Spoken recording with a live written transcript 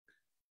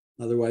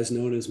otherwise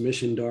known as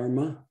Mission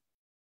Dharma.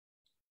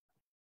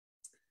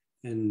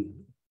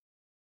 And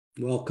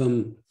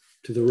welcome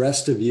to the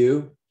rest of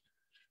you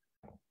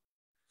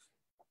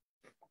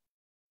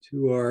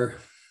to our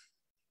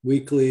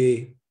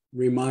weekly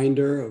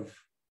reminder of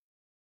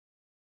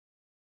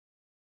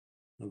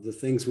the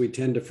things we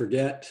tend to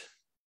forget,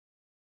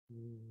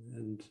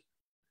 and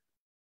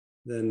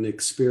then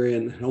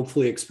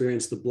hopefully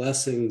experience the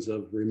blessings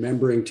of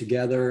remembering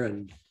together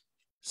and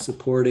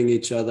supporting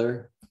each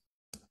other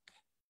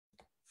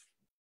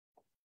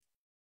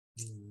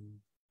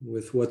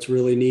with what's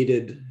really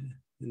needed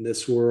in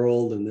this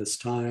world and this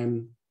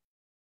time.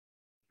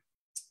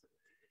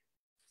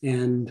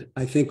 And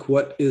I think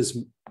what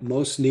is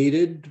most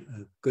needed,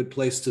 a good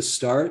place to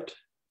start,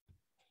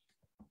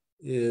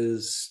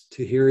 is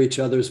to hear each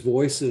other's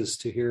voices,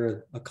 to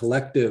hear a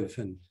collective.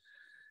 And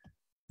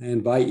I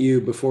invite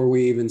you, before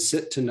we even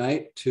sit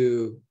tonight,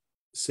 to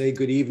say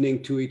good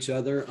evening to each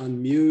other,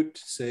 unmute,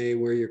 say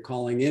where you're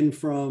calling in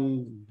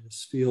from,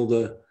 just feel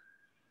the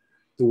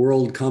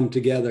world come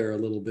together a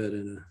little bit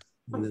in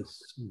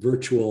this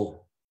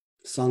virtual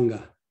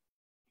Sangha.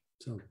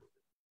 So,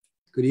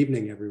 good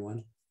evening,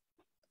 everyone.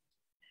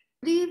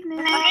 Good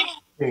evening.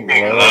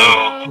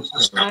 Hello.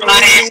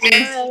 Hi,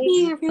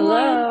 everyone.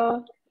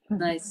 Hello.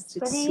 Nice to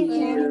Good see evening.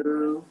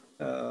 you.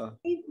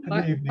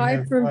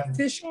 Hi from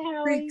Fish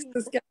Creek,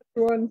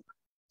 Saskatchewan.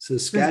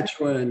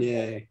 Saskatchewan,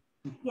 yay.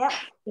 Yep.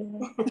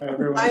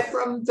 Hi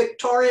from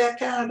Victoria,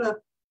 Canada.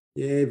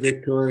 Yay,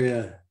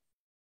 Victoria.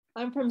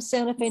 I'm from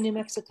Santa Fe, New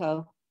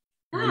Mexico.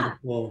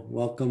 Wonderful.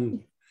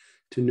 Welcome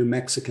to New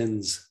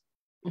Mexicans.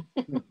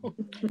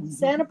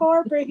 Santa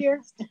Barbara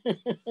here.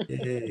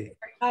 Yay.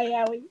 Hi,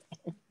 Howie.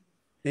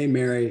 Hey,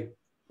 Mary.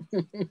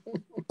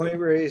 Point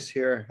Ray's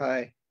here.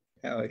 Hi,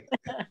 Howie.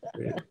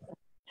 Great.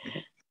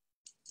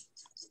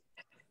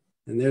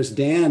 And there's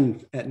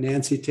Dan at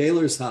Nancy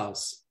Taylor's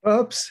house.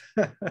 Oops.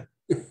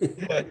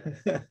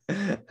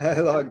 I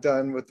logged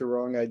on with the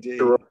wrong ID.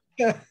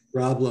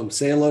 Problem.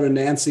 Say hello to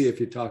Nancy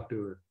if you talk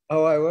to her.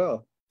 Oh, I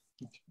will.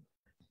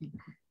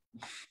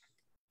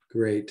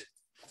 Great.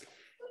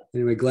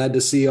 Anyway, glad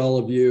to see all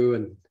of you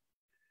and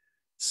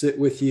sit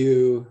with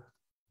you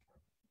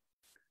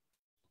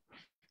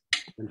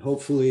and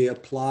hopefully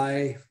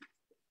apply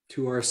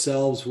to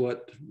ourselves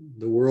what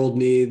the world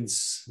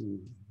needs.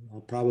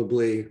 I'll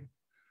probably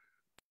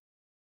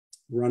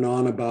run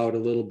on about a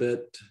little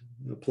bit,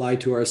 apply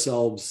to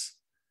ourselves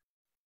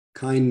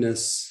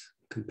kindness,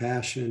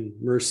 compassion,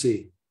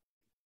 mercy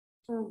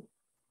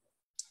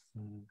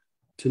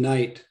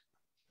tonight.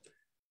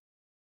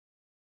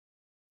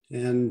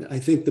 And I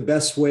think the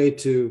best way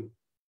to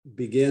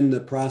begin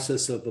the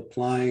process of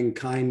applying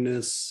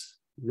kindness,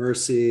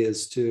 mercy,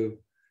 is to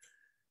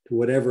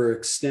whatever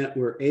extent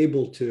we're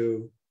able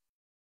to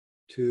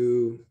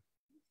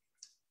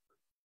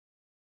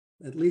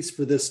at least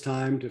for this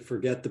time, to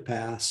forget the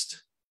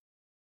past.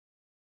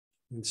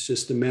 It's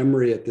just a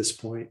memory at this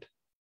point.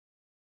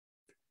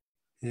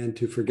 And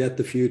to forget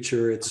the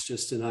future, it's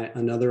just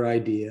another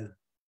idea.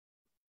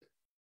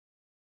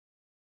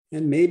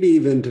 And maybe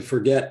even to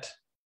forget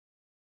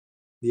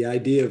the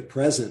idea of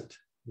present.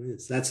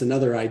 That's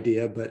another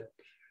idea, but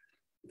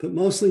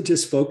mostly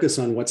just focus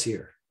on what's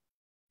here,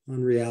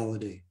 on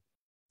reality.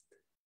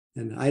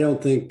 And I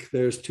don't think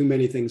there's too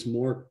many things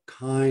more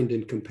kind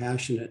and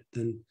compassionate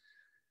than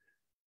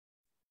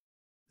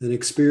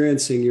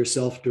experiencing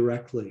yourself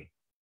directly,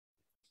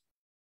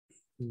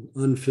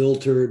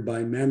 unfiltered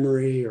by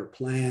memory or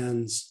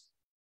plans.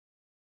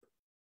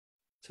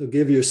 So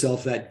give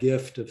yourself that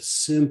gift of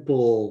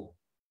simple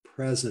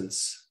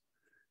presence.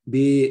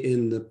 Be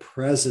in the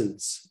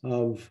presence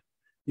of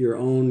your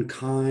own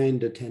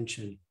kind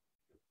attention.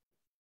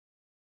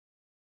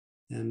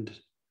 And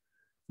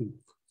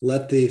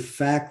let the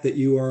fact that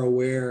you are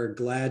aware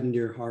gladden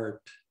your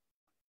heart.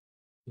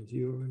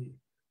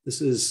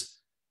 This is,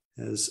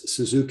 as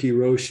Suzuki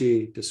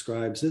Roshi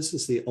describes, this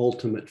is the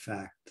ultimate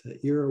fact,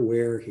 that you're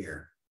aware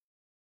here.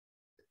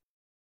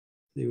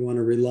 You want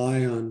to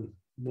rely on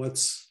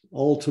what's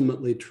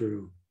ultimately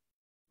true.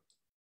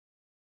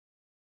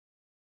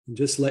 And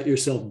just let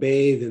yourself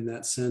bathe in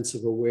that sense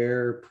of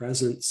aware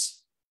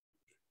presence.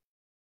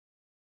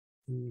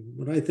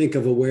 When I think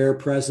of aware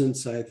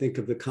presence, I think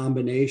of the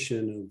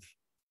combination of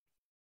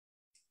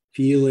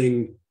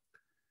feeling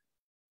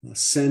a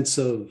sense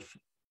of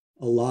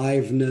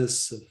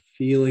aliveness, of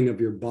feeling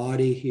of your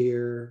body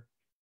here,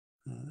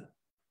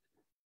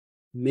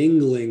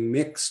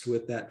 mixed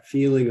with that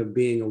feeling of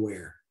being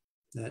aware,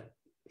 that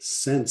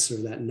sense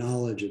or that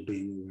knowledge of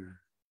being aware.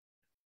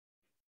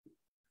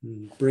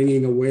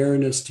 Bringing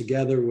awareness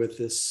together with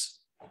this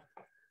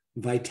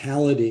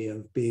vitality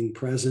of being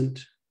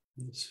present,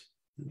 this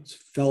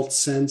felt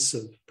sense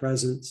of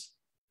presence.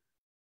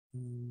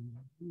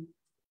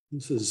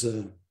 This is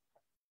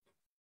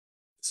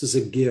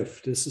a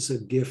gift. This is a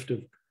gift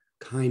of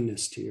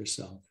kindness to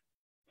yourself.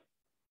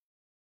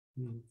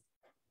 And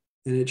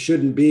it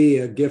shouldn't be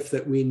a gift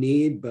that we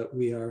need, but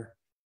we are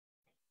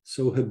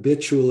so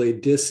habitually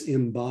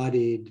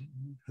disembodied,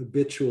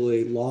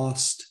 habitually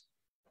lost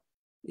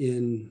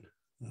in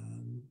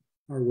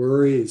our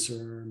worries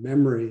or our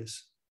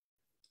memories,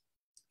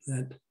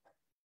 that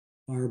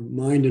our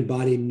mind and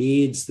body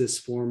needs this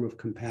form of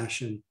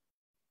compassion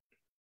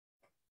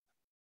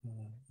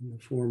in the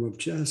form of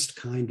just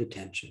kind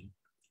attention.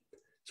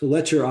 So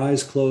let your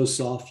eyes close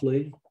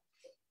softly.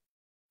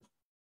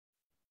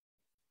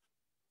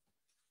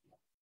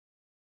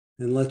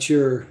 And let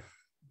your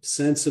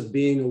sense of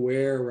being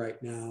aware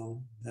right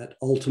now, that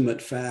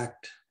ultimate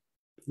fact,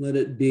 let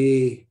it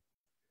be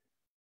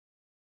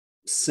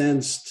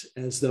sensed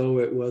as though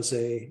it was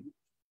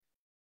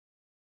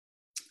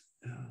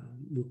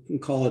we can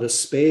call it a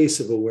space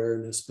of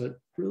awareness, but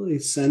really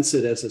sense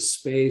it as a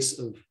space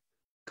of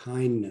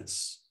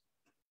kindness,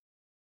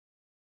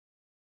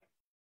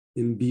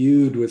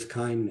 imbued with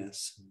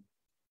kindness.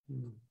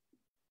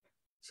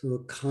 So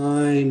a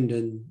kind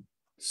and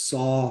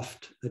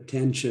soft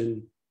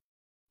attention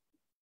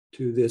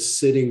to this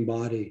sitting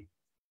body.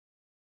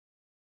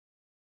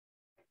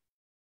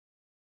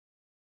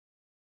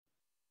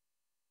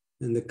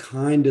 And the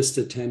kindest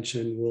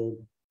attention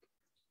will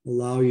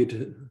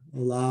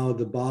allow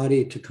the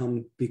body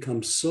to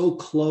become so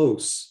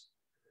close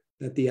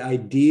that the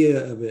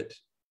idea of it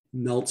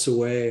melts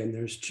away, and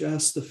there's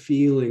just the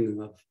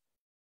feeling of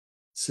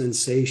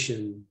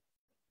sensation.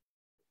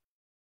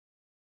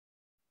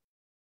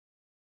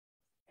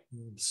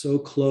 So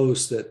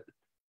close that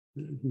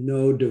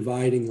no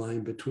dividing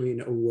line between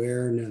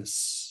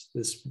awareness,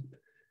 this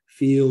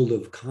field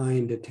of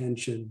kind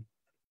attention,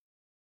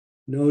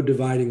 no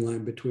dividing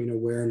line between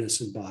awareness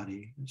and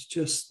body. It's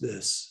just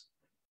this.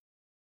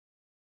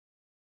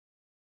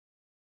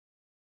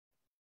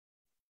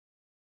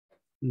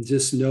 And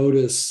just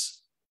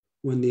notice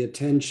when the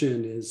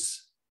attention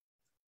is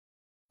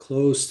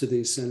close to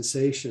these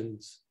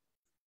sensations,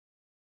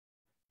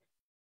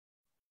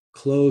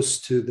 close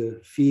to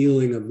the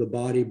feeling of the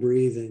body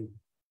breathing,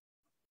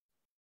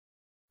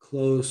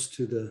 close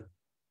to the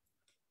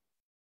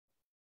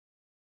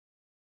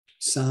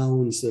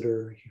sounds that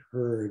are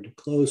heard,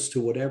 close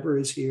to whatever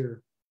is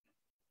here.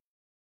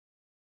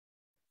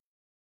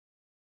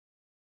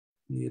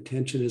 The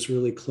attention is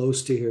really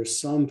close to here.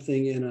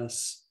 Something in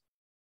us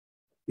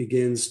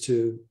begins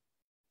to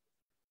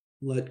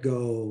let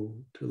go,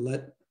 to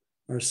let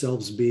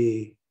ourselves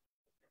be.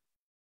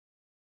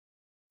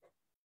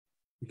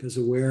 Because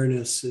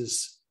awareness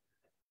is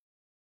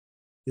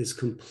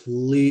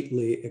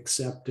completely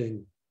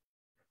accepting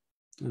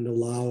and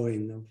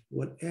allowing of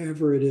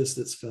whatever it is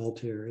that's felt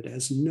here. It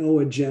has no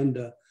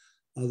agenda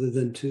other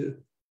than to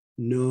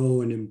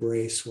know and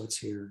embrace what's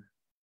here.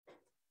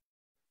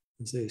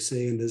 As they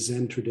say in the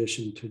Zen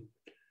tradition,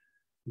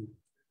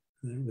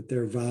 with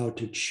their vow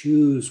to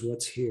choose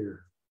what's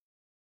here.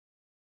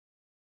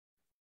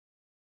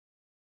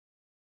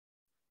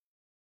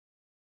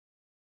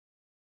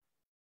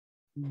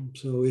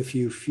 So if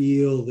you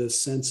feel this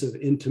sense of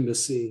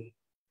intimacy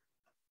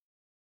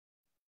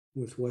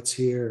with what's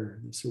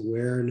here, this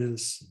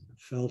awareness,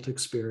 felt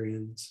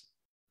experience,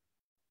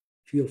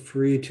 feel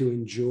free to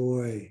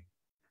enjoy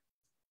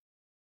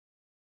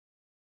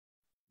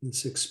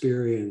this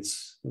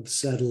experience of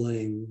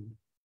settling,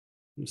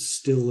 of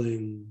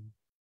stilling,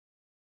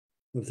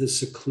 of the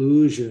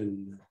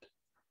seclusion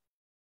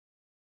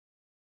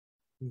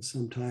that is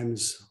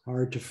sometimes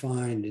hard to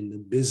find in the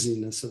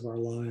busyness of our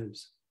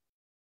lives.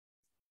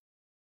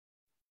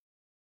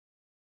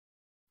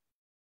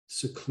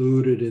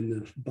 Secluded in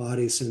the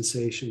body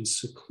sensations,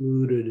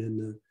 secluded in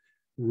the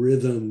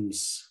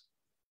rhythms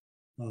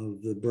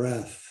of the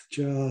breath,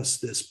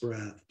 just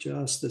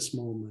this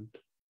moment.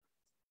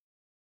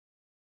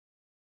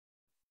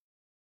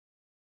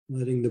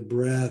 Letting the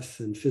breath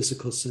and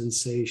physical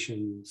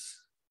sensations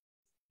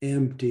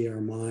empty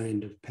our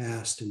mind of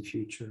past and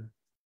future.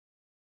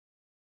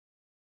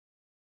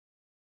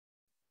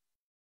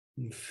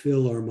 And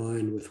fill our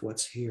mind with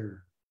what's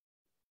here.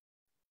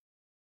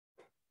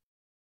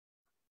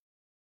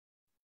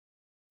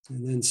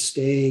 And then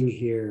staying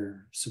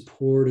here,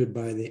 supported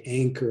by the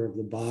anchor of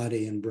the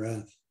body and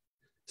breath,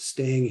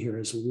 staying here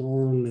as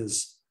long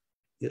as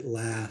it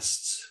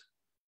lasts,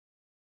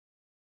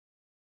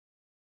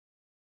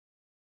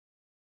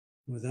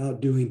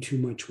 without doing too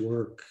much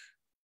work,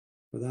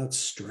 without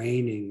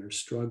straining or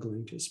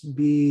struggling, just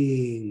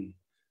being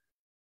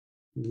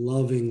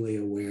lovingly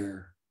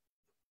aware,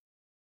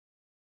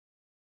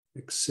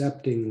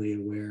 acceptingly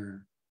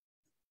aware.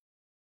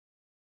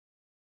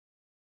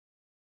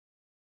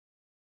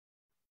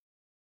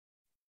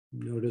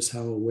 Notice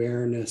how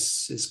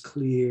awareness is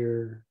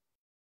clear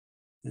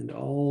and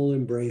all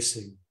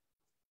embracing.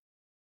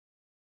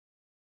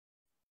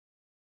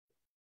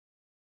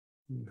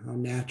 And how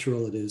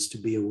natural it is to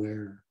be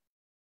aware.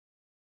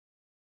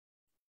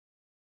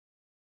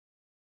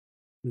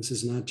 This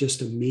is not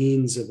just a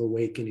means of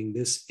awakening,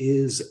 this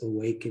is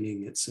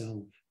awakening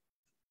itself.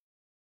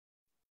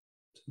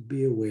 So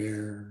be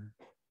aware,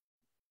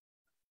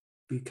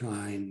 be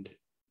kind.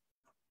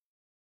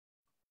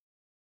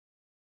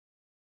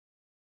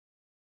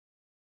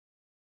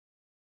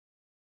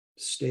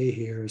 Stay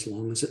here as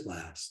long as it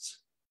lasts.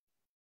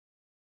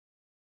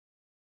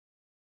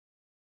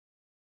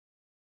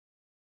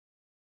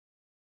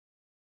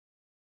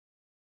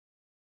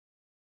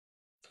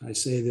 I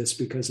say this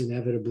because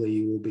inevitably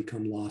you will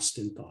become lost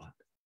in thought.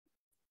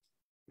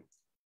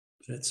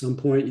 But at some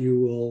point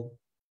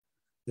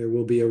there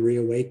will be a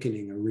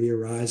reawakening, a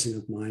re-arising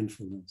of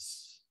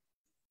mindfulness.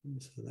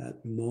 And so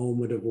that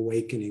moment of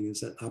awakening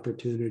is that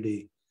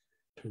opportunity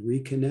to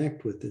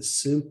reconnect with this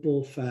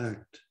simple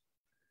fact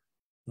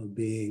of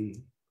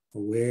being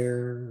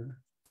aware,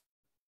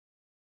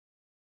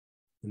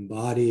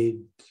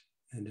 embodied,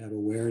 and have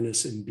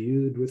awareness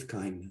imbued with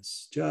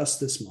kindness, just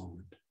this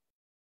moment.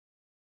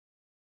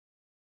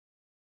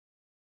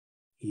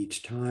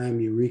 Each time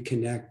you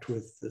reconnect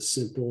with the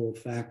simple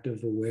fact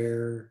of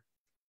aware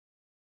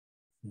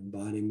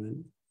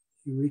embodiment,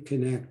 you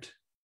reconnect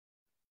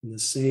in the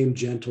same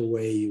gentle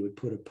way you would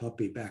put a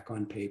puppy back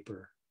on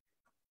paper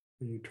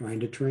when you're trying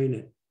to train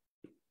it.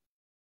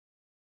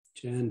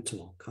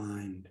 Gentle,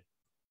 kind,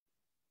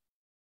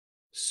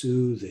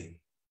 soothing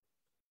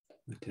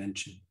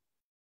attention.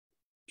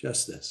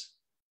 Just this.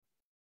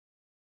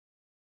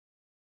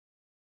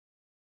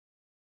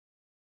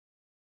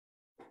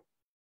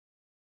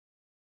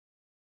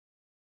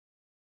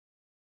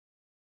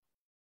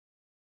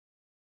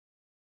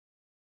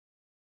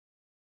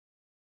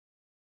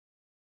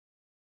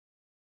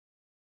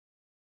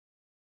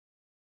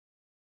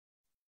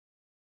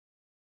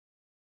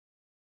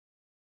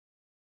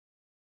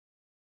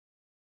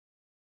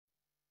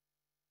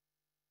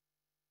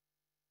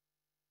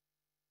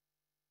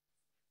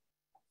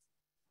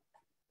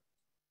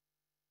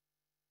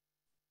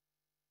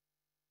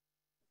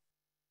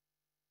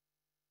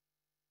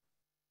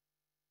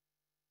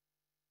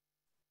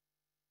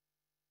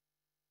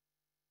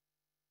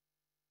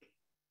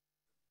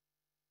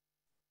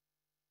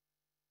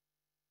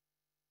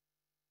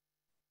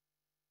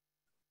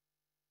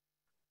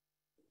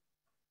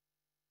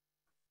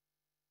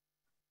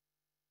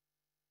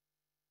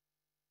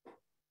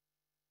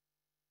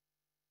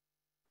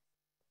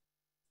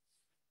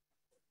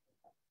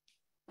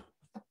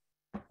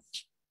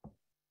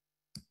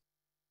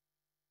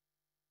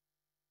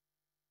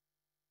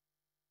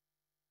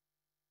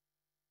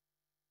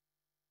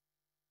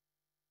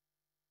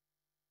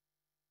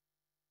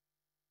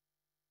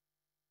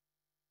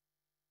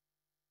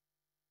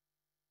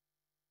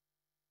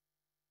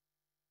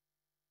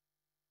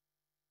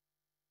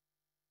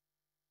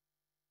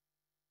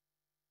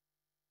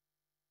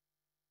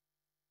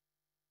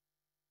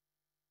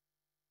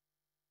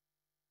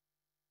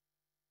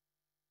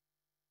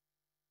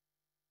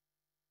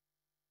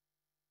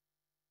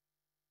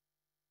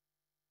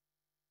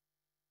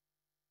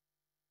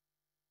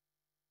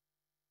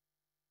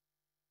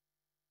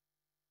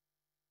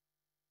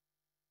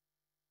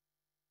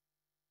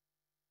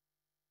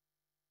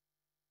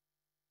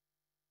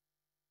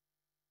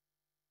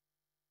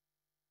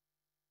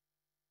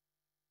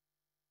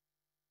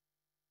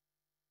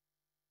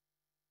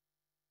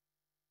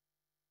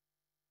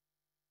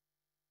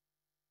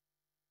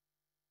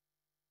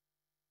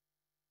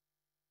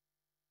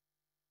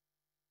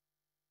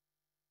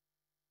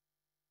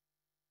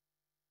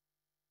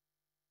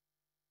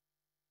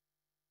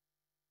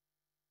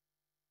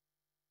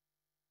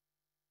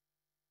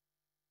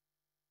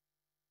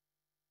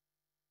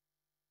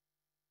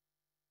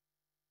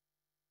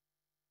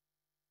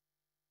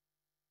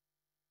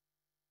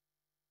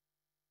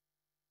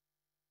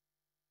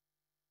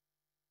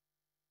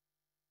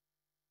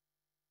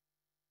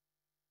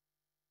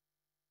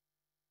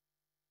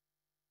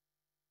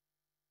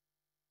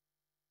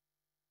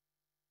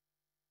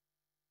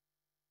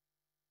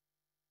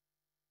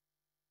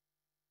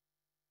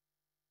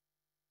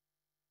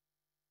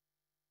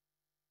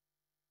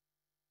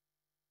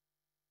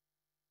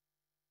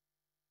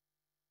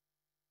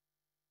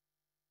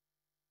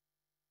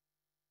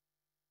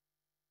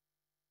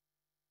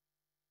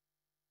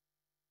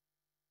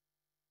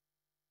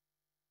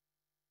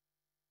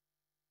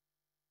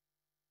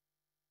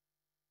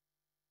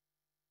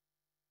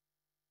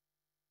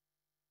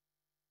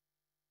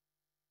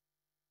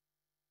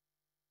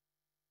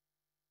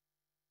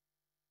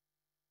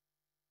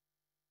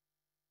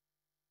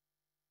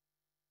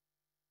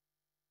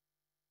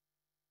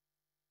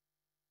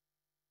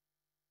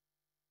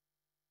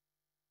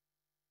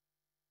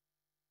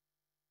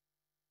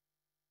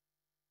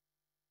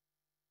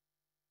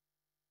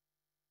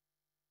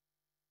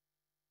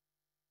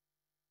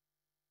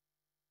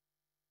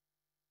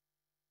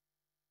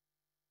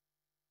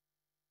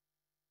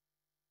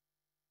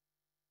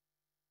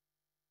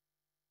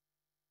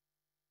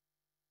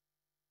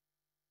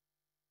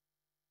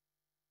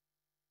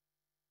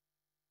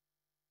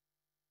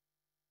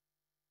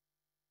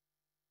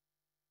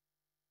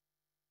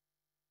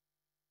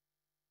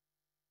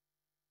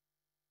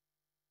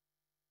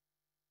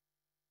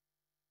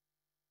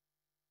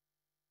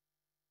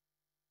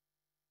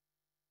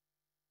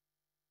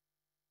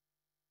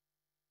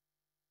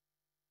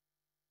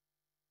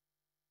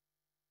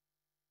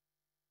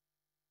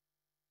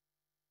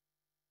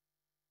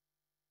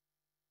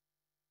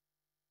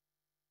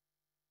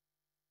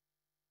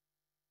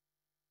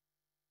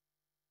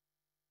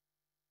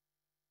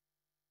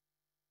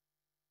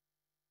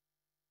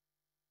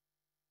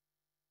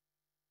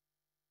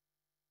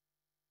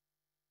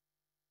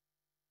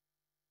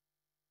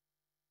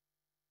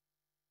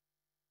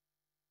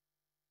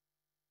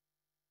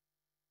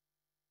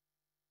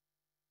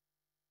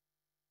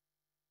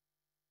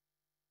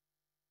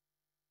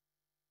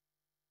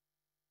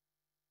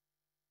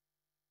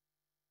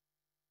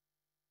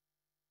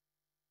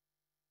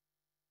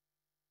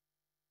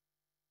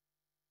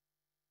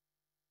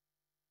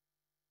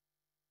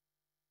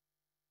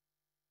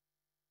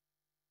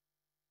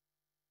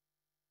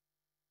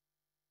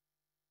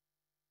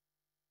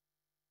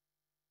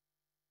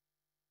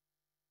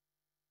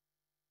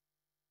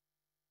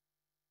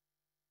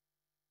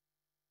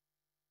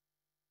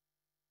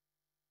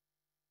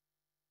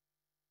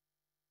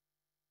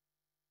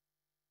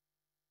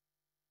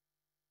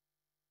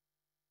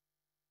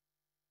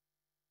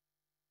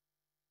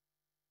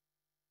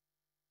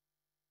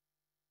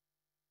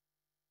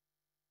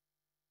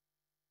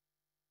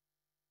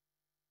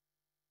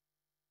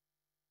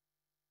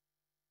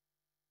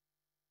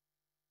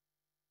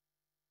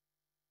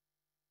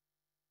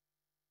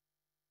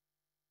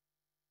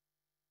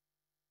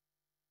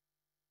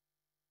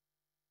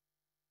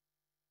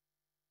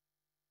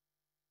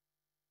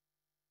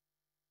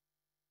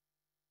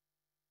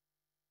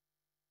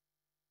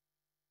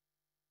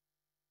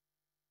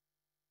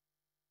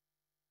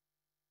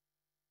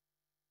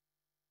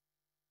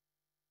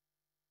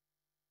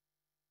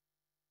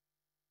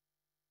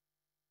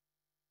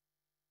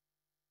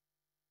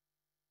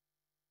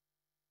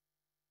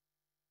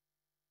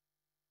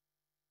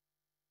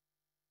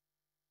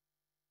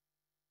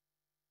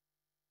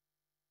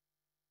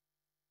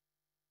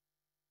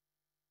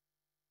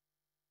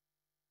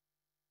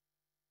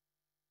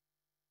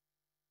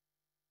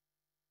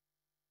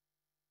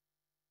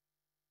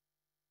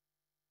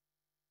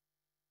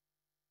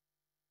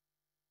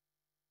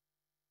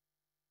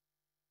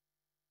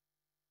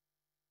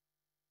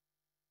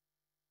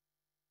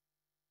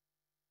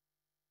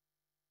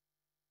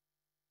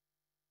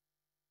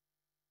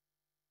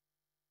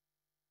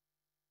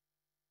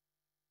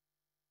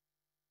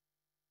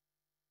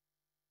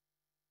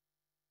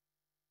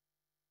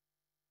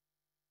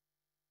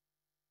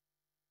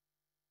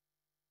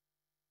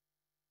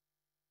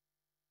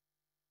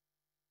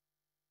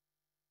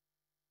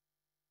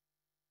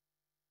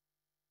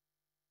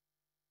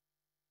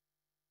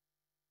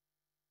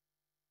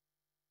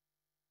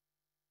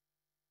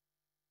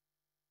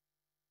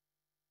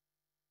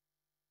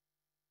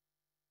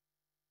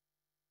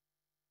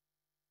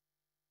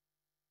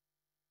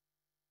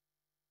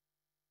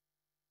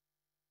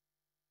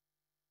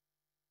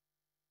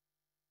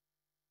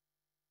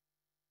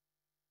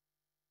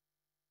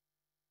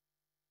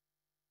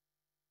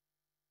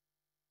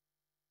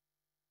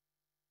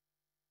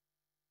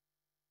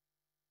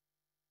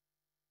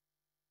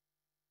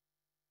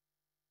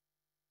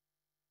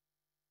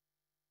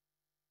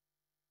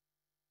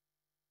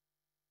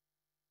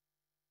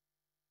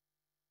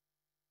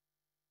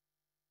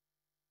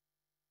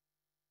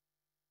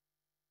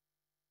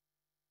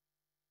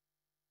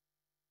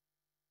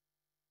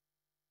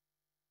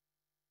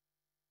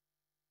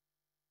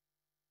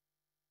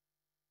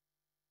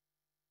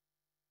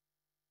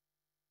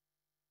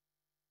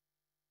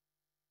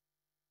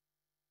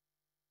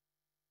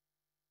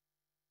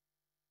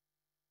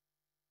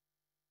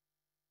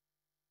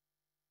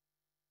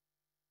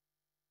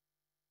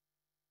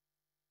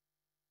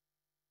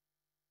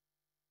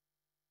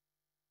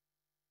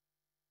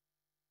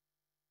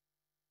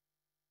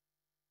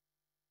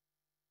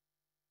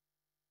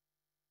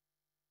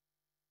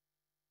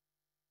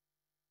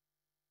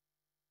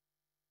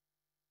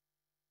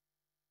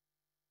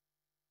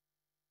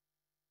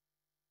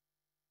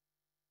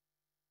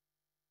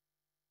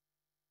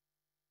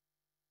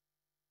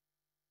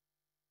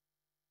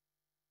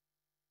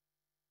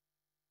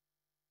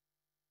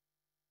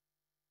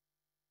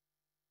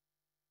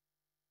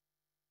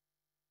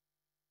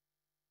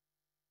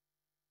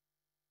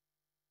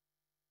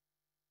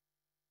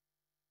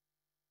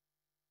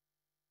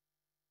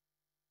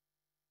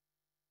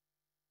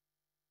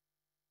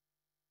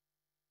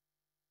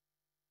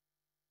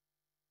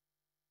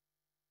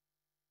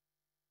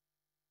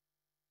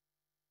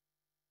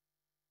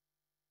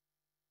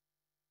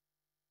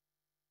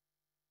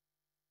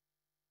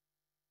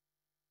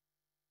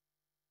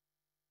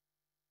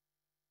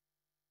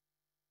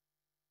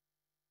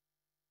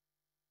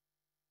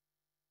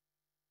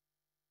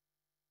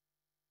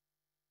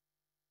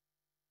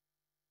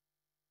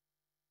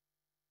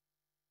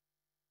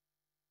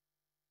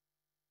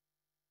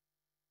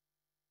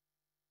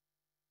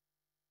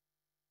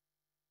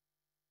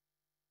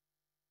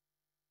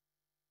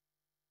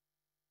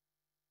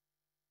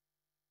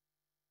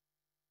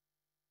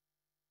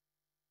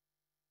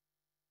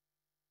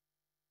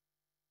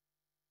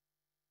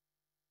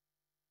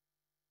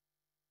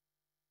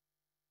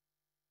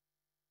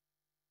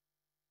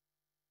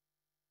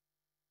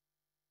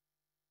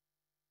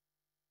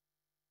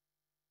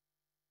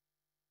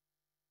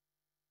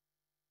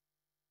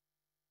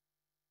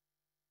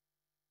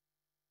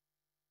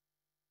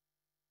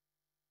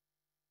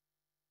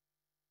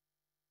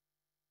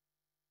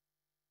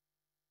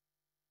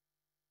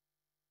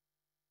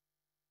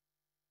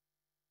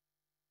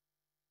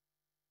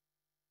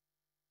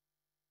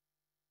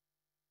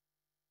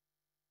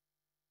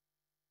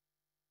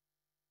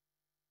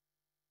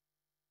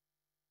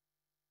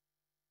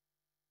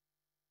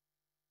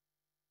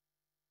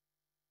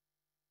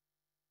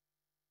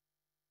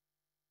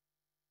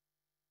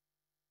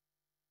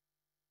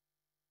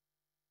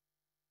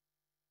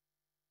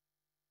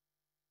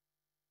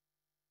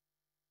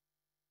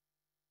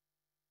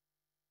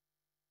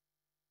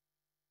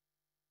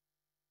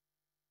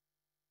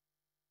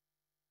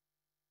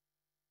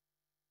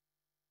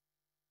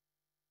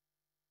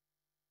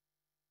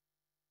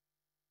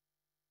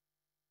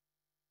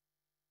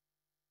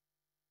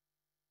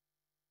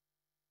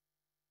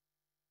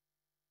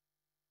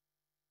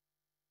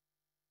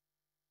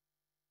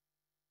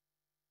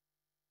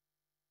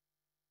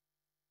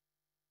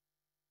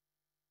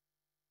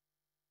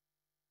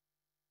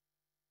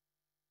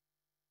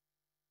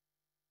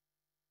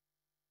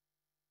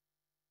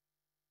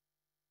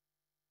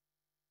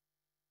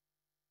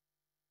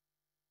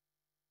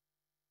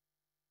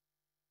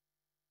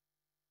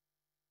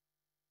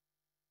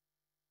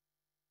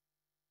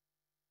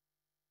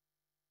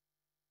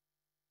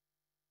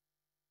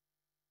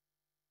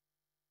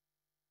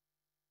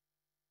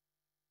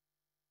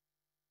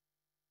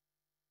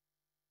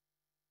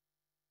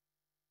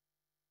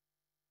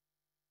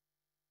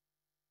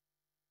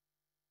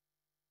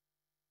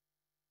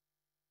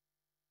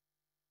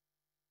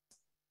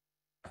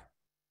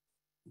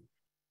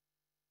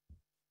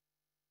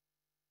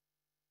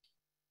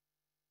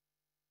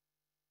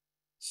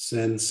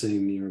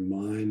 sensing your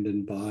mind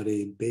and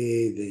body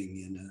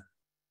bathing in a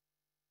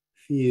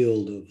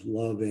field of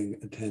loving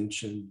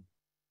attention,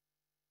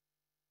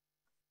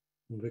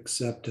 of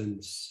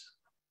acceptance.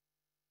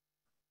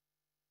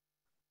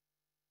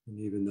 And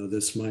even though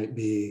this might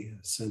be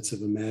a sense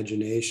of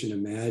imagination,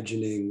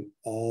 imagining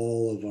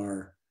all of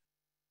our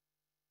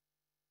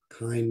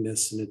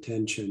kindness and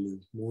attention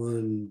as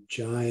one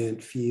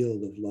giant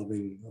field of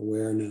loving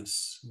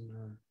awareness.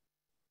 And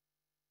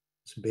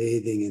it's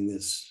bathing in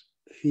this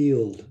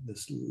field,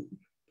 this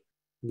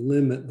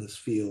limitless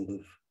field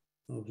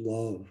of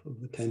love,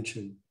 of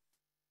attention.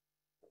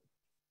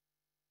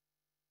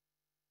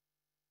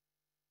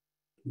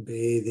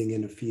 Bathing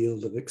in a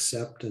field of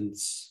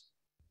acceptance,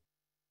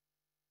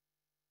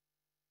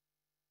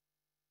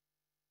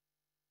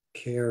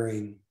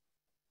 caring,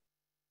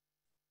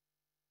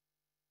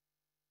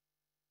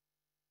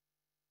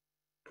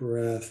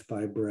 breath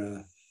by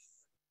breath.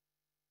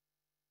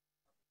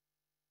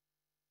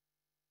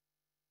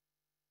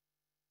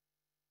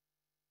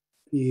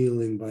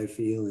 Feeling by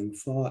feeling,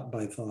 thought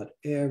by thought,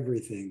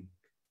 everything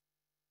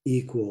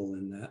equal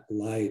in that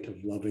light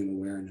of loving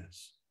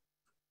awareness.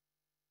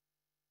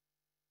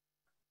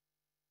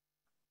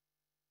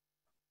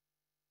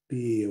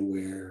 Be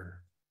aware.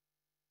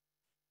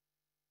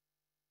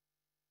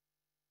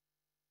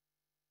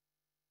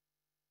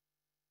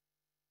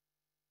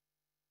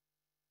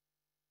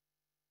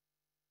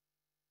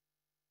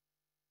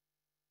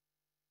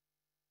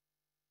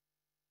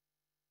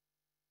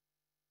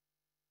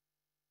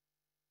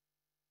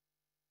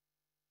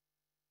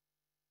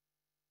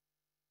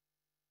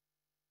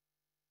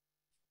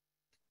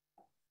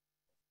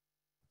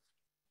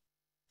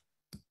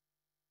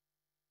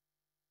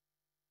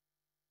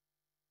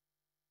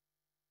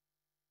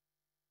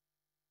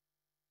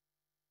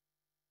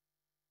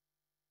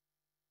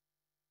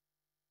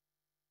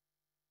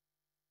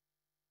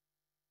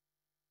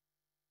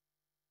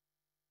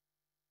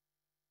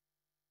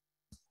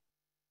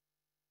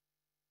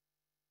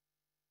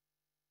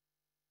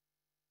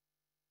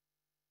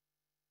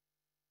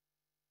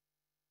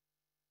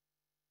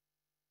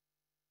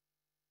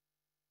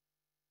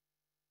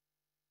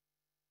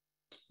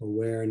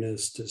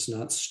 Awareness does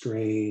not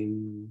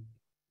strain.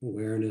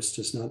 Awareness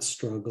does not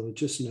struggle. It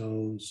just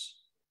knows.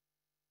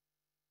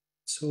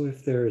 So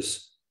if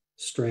there's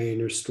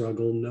strain or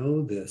struggle,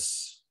 know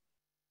this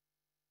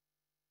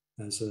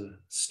as a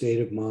state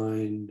of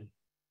mind.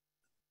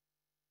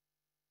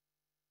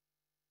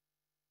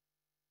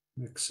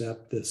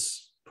 Accept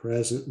this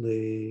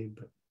presently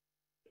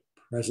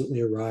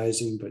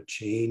arising but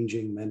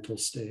changing mental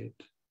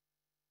state.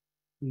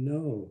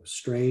 No,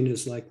 strain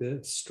is like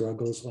this,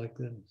 struggles like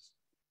this.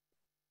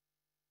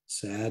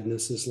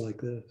 Sadness is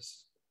like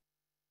this.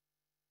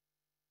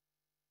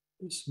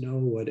 Just know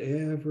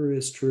whatever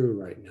is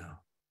true right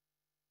now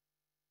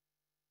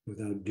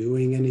without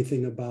doing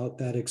anything about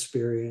that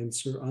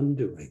experience or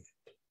undoing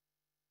it.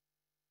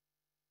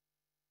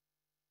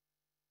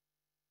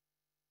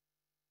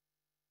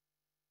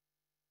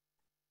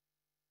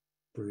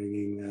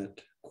 Bringing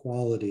that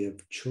quality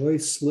of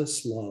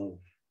choiceless love.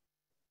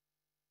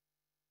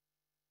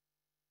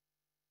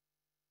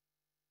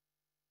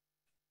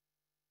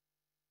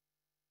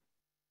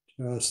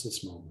 Just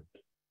this moment.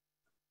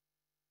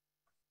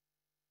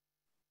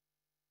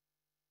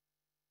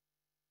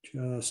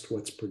 Just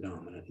what's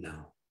predominant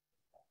now.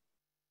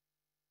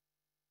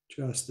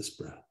 Just this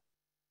breath.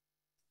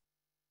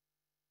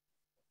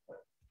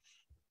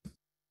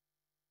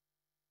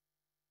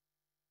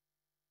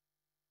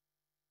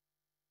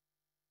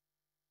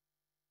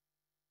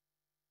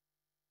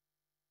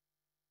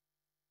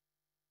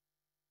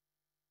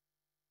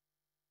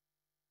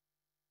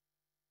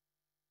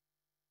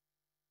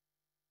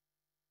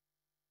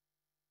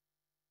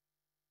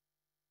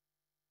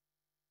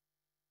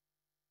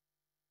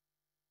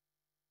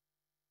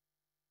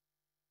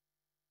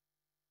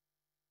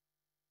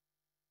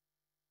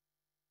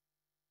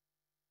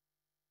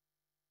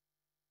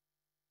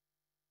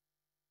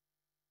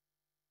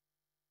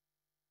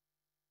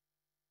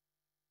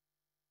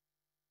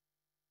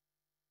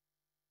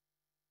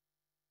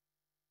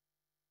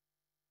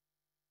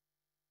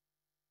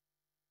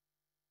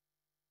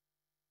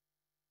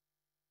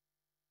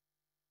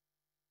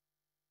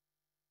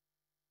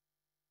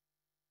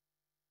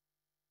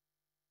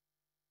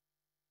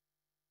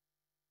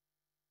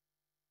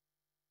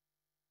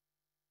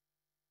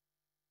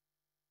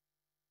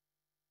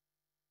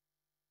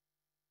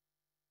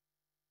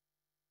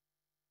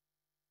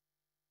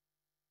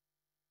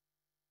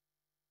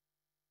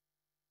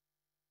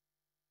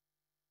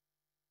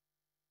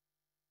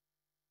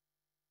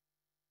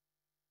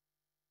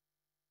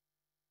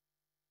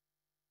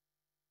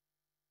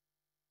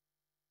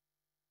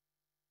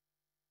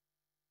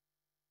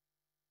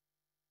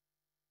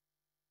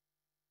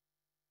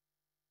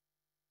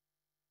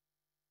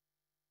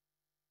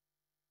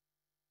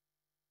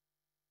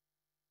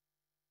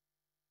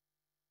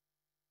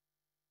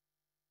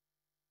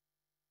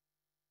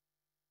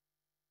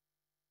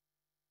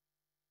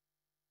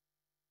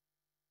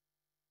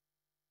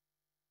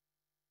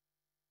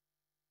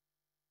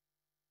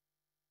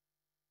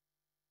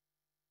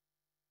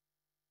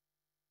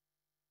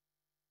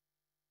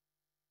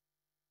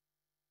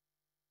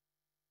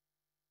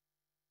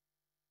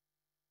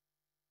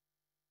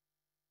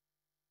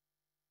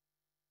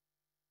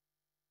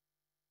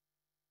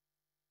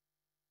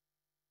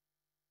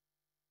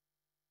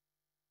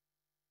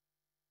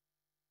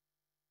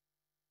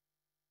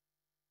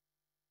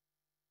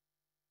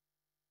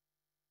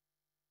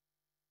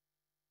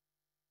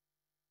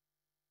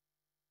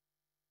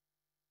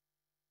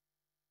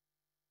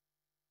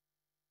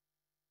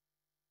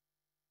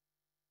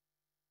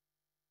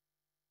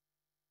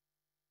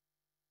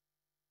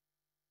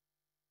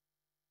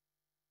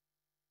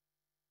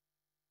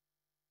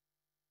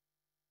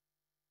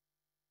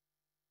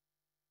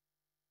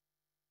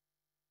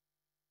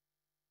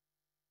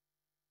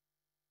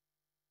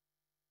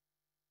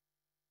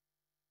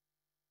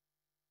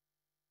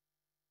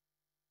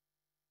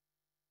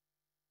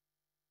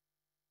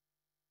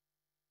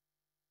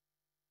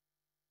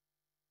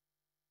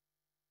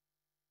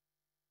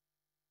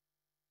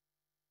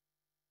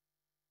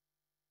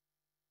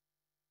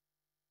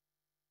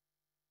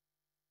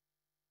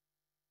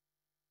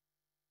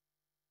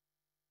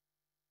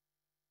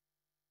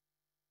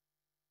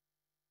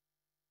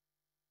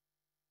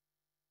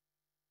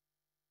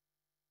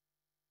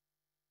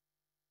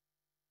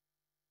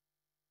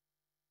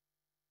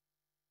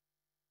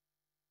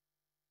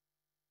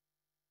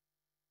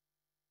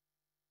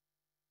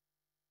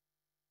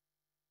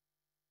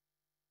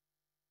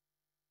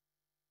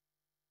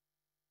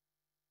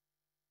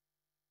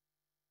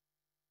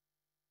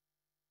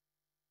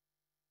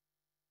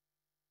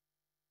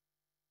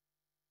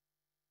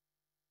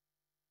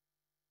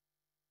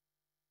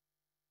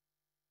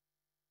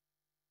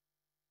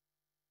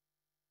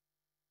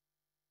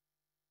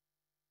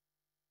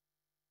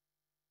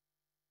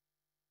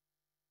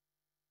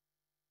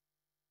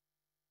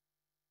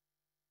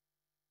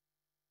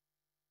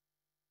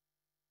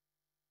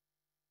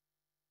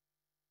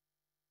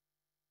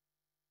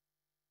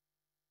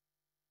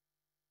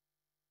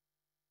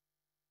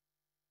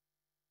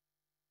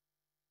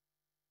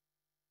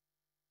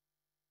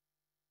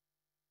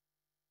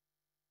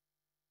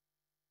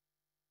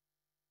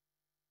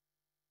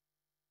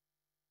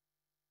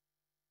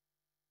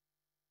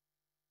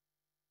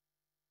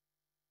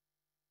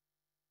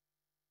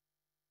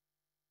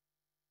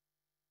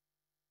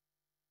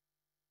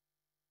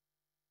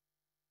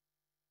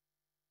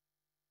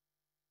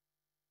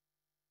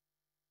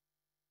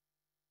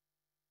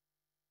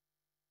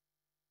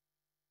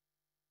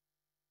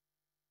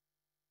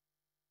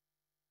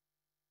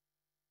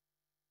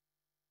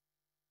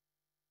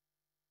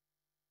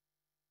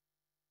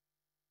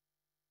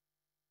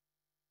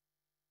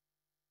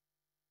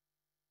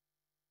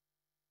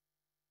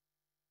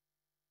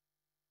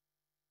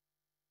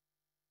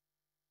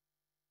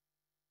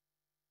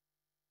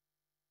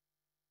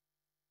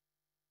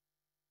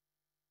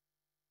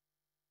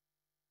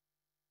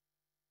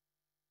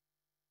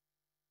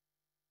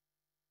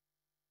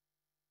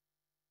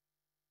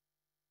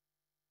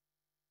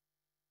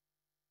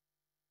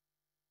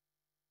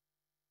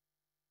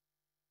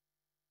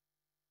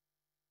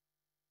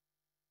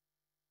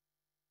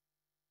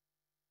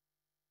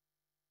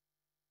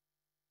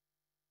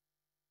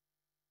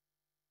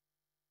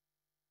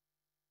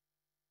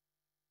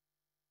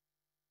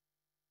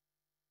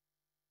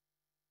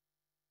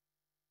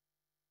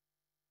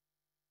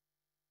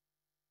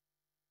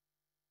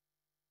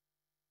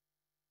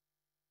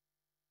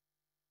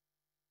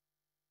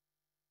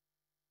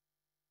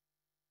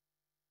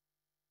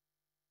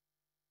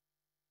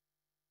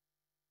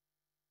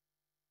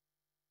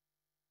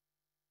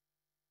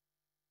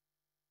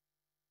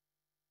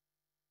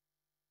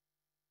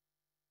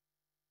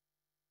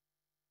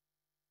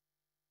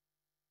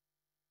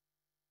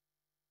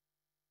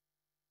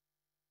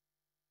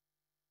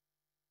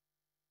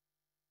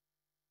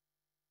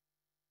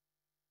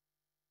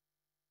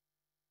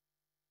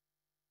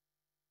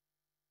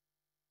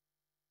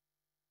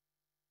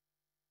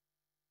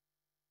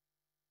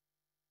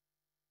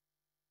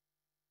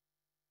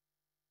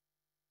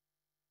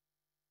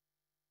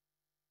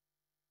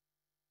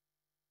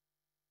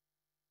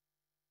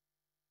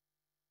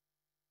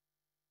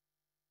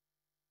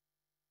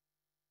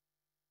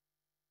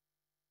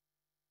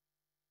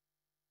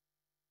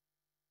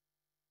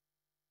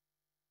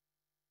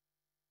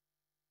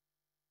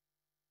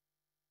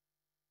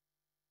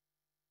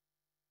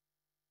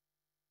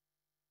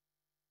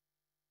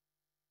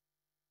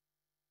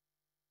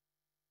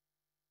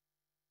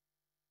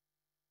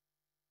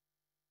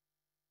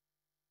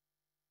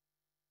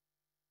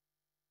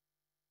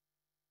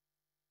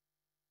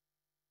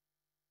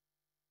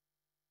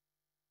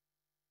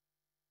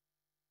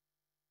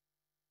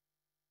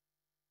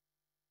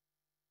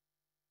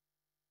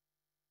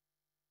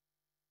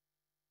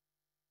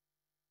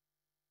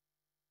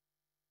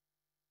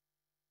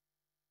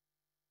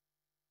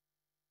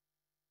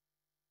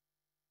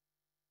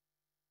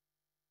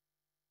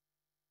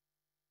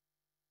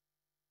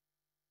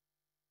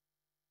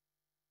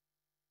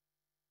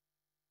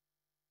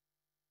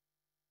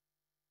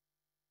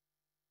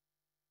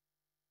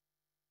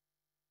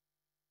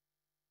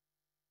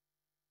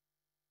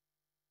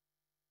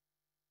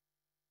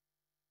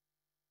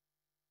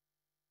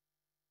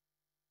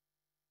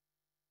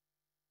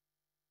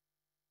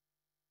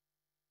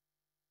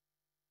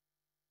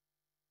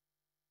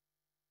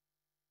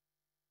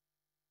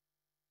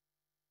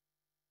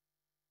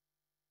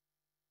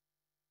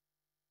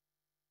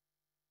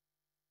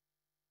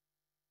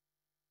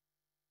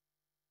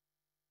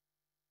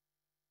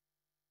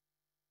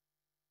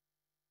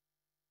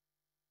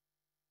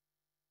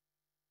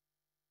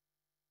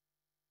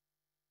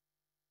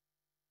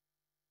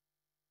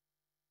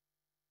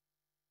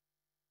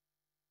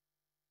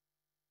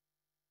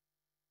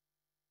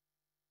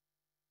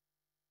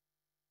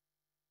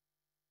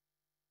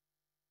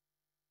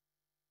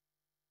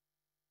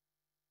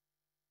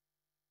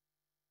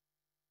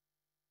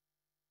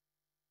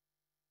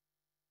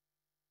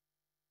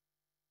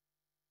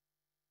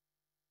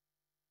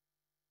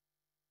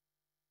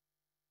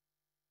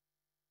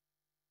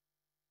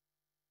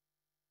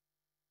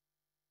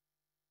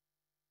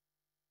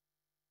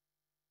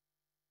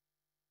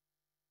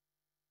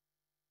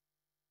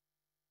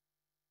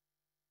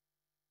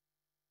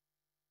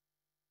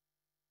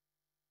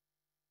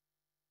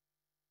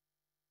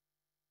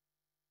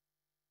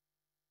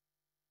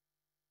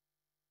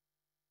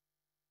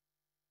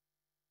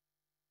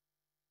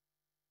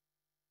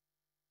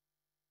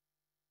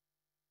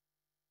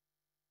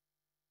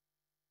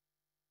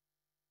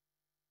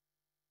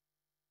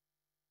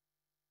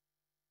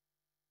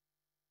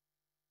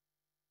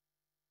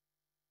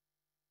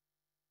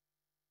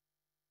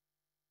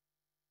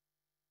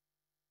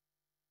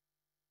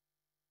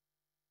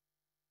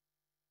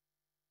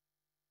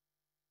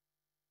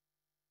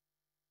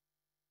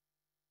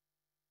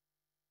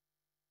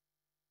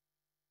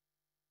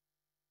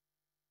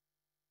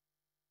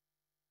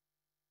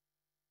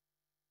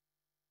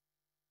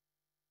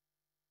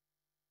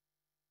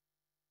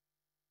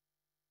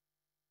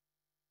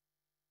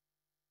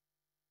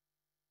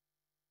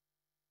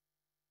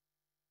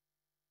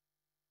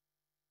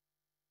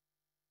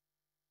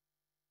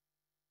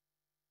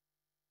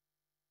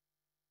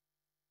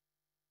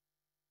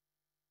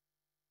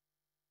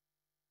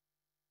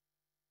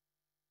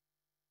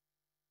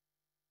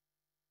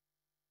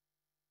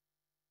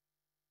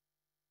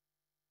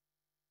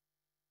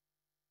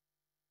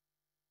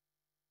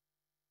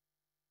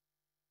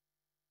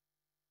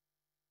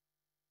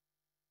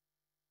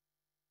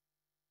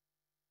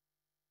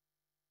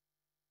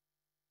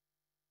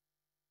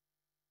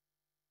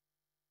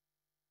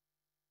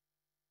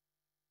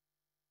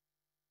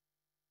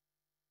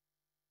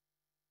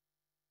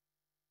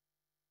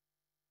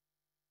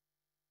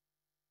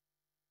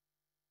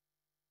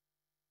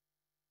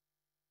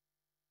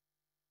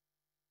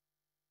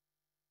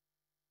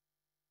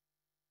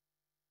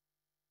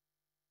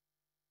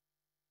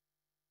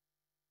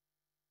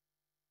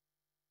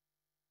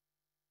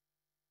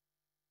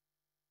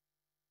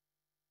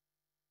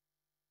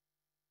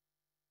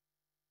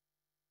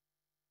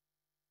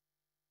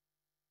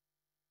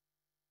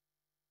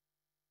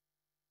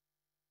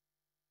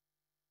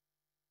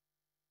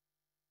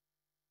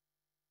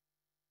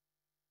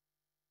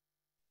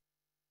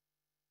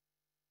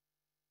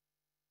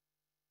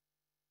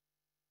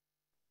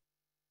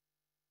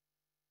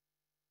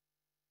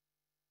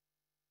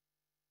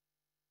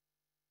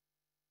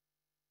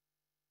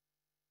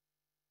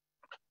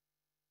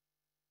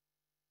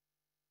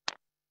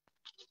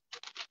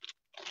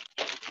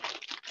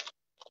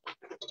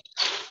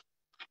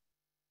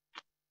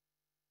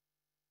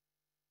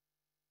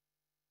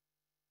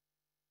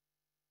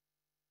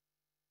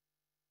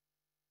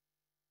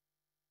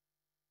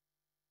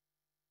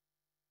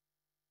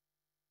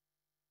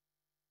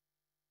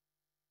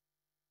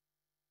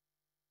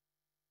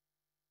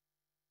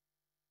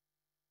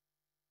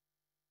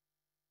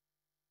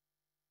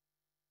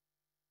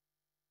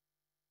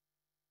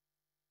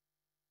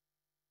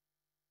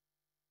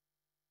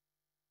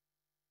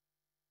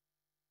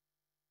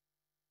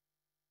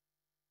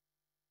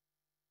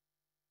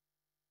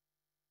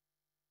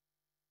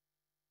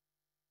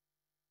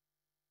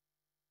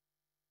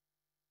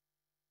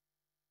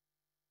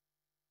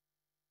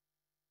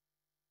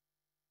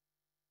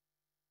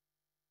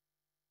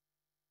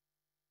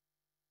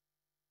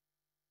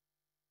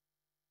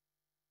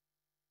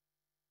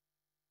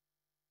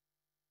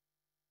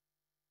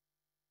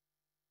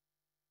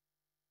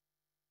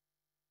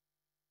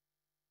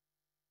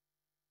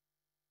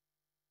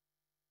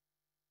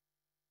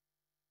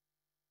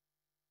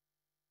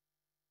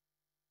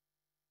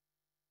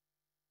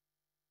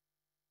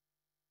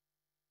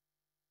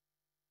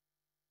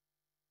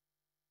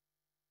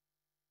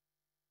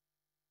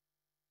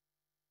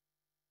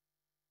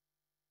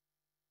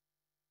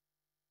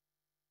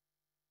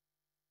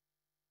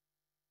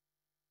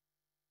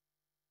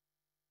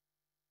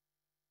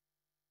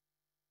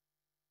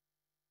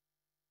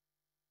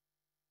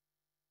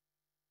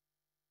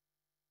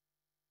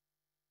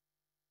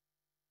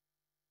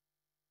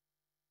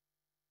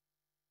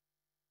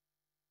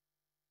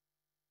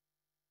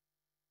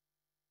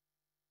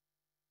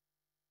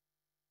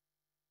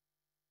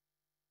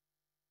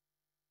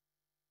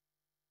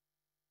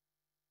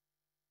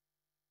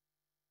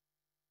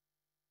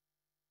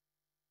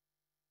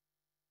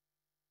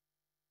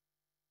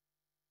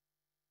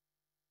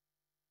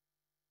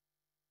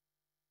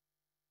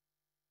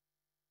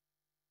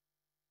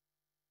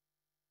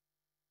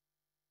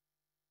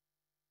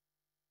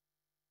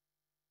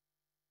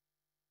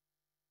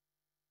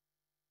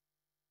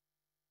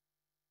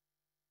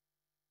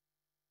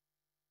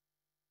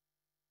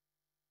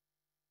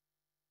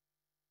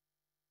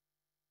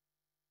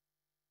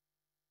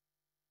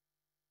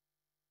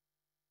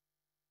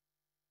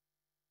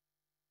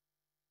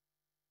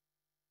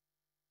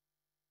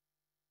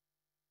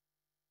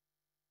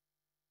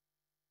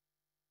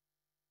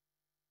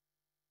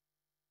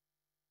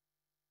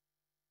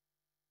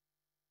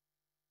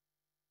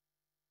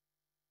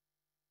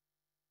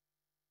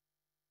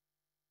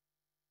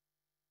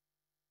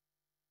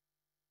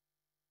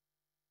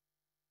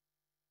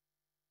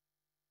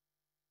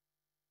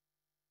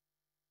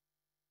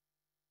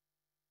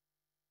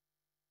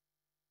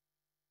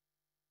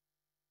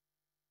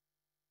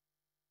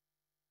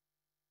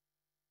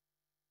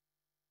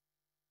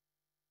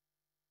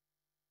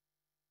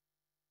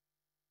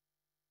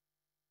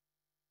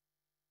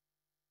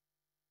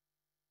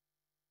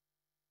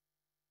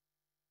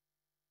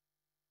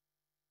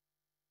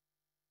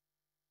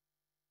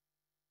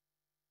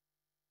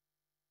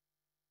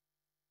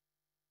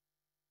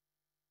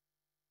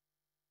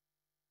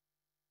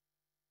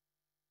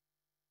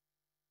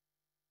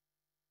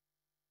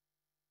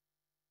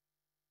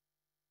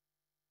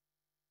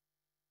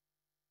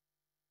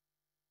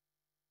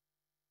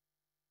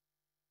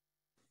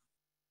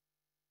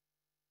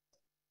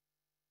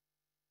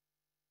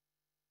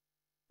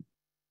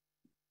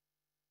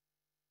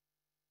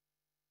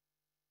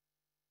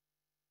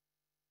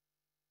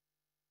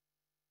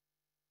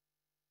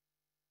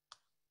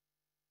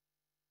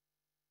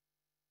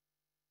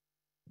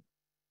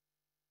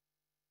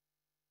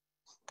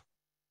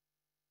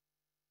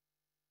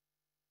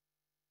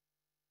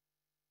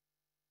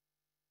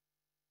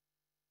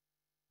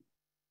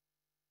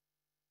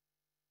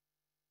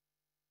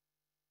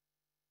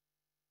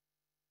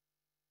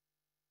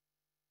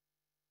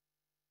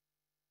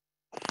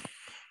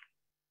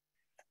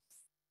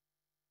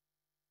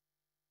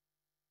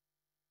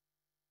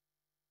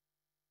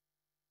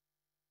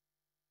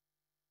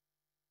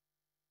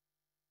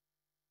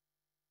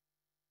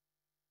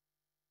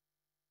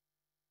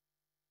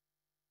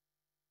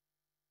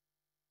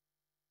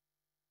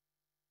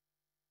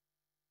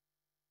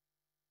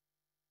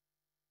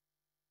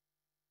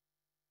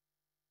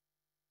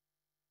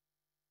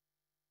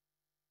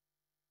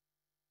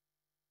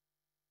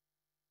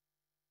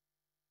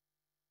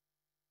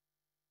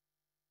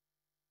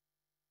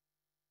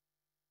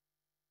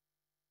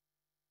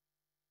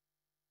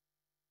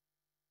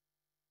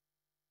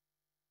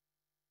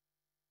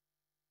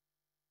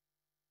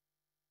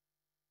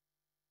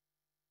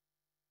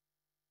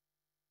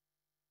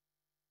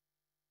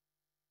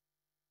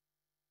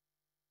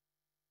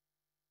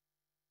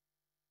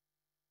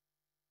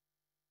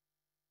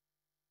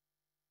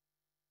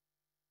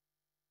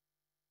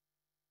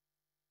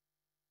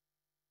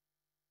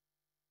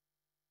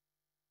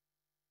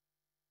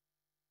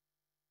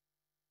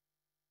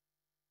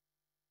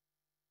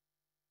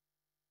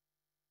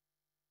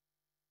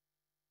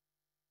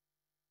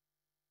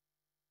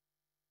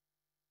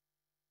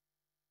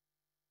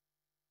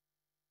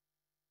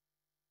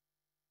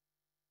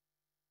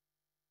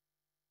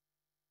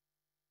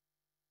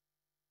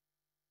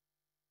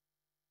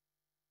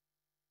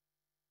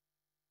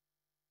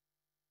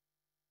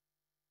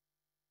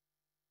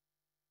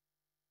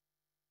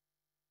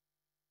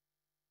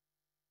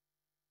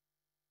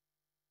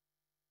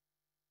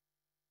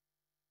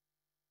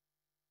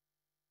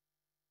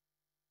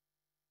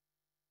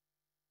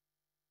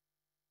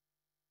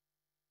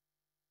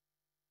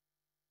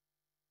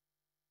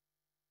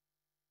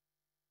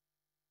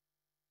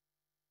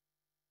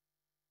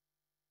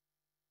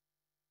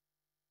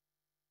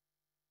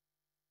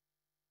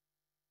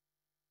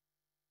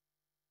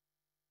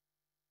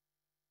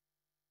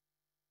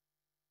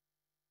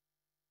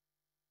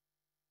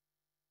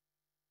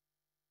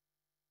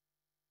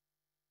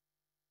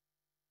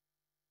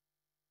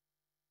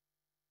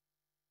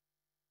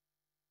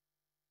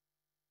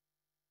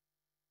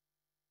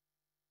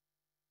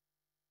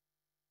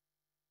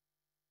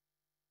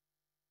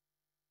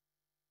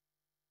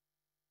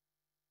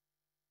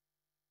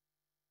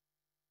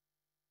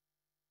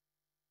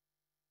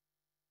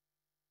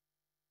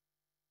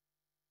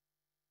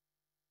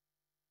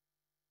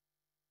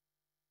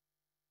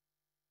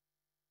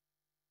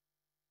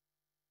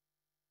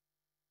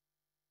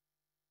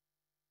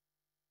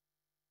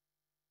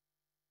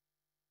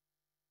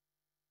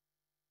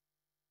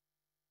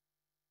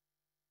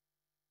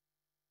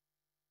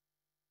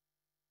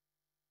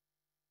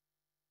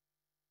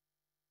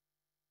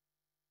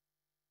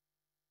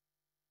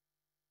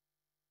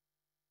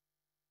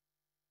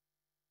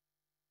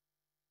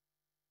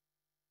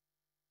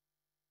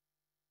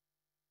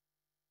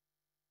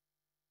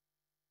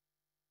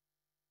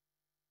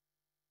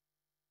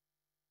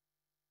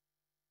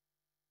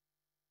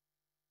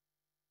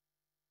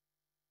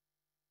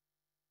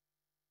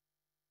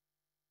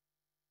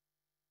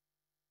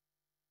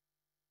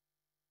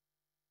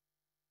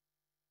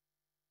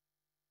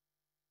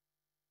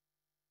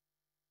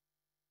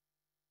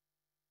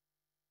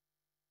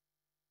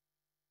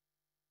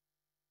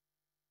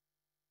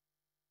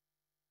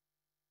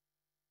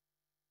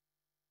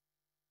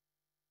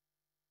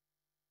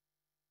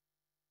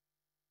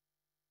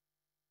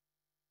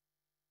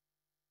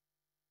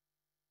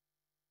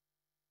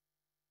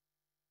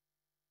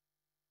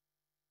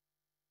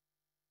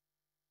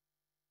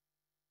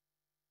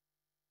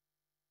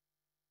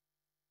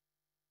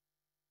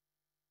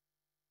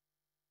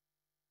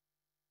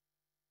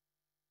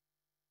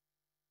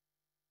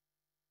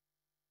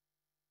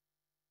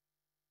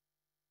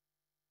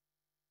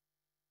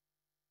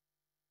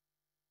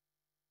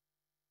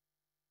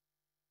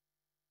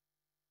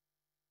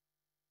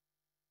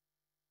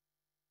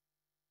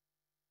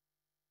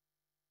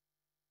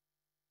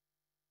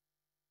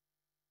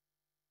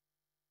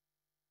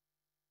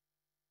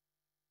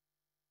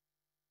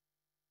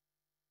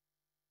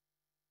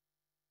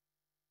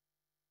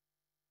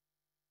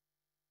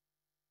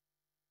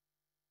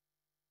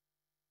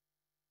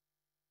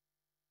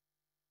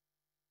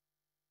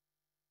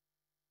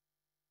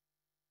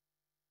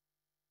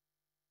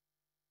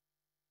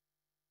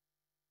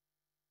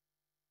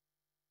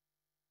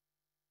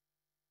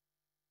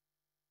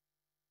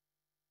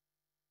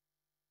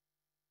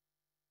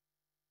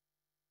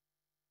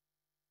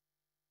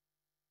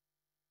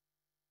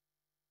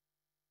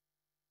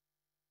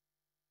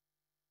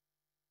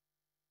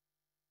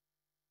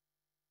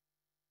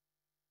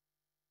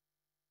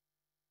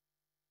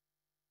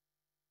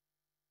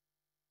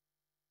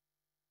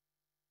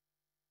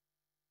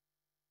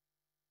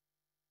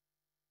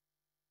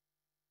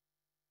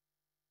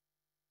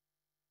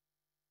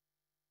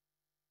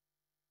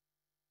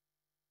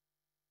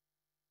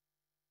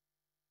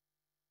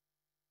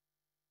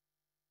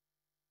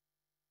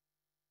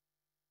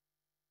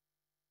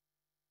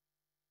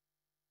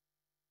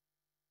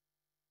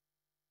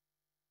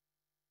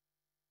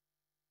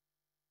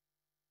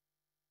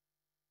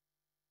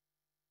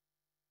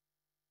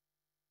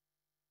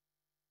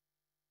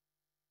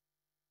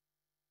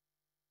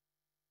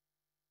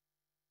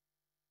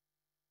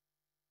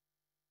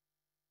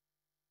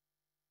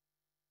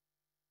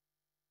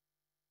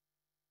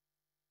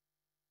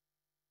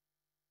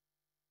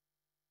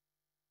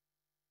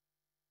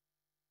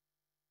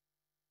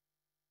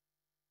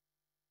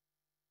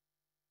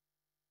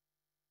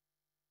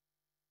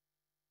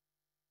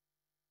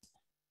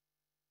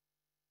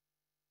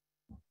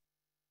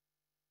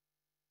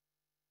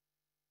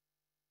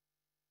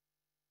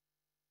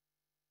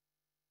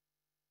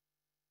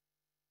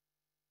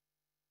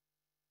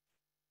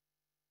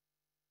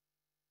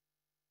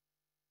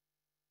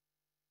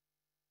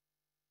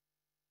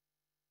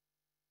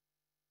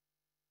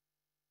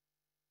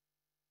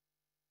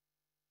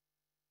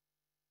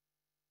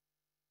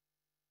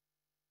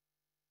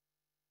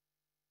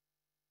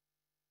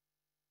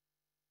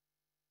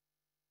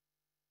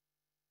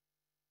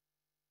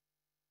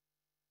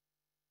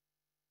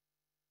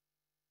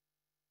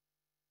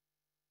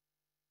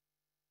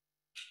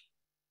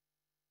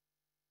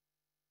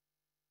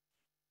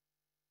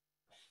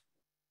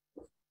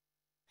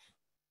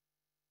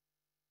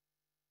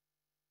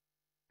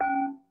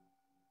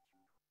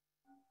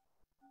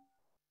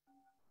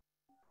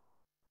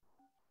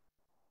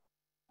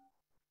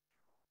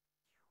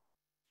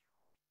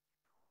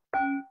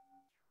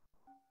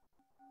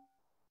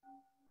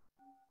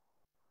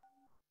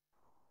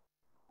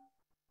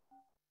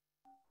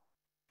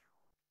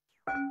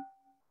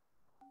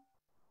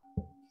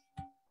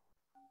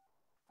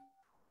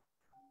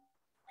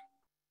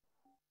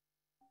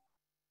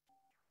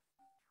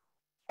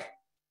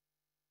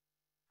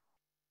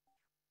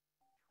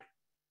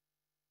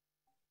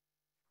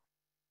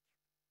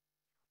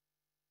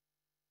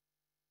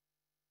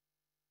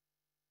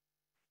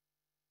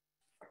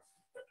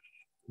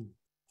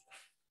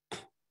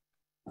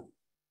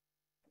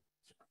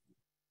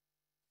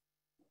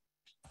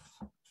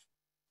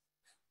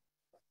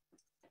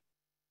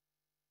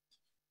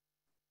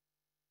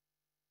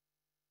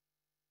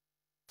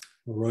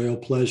 A royal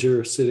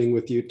pleasure sitting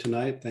with you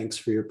tonight. Thanks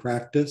for your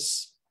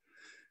practice.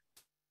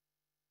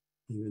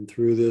 Even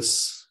through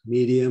this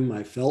medium,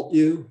 I felt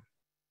you.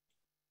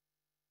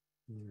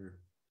 Your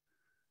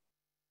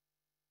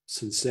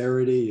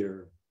sincerity,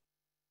 your at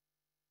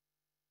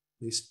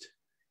least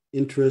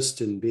interest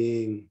in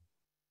being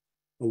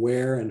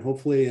aware and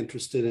hopefully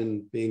interested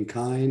in being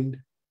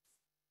kind.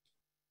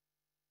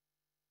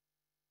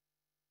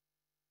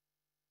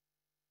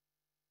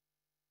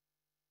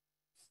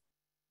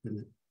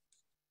 And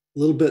a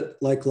little bit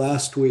like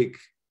last week,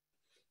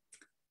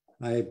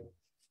 I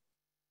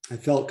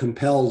felt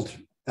compelled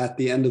at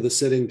the end of the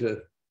sitting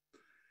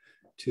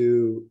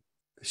to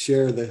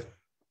share the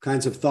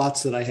kinds of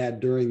thoughts that I had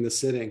during the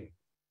sitting.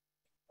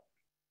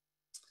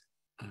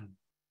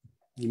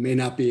 You may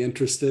not be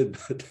interested,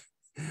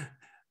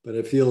 but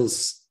it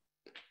feels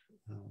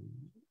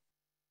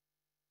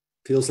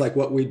like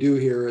what we do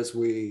here is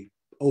we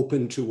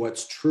open to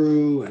what's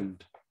true,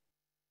 and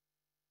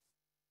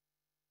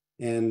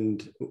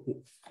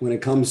when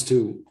it comes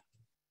to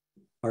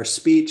our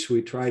speech,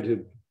 we try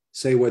to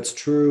say what's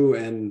true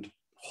and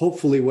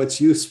hopefully what's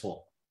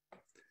useful,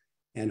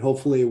 and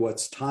hopefully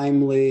what's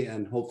timely,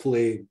 and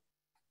hopefully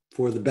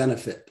for the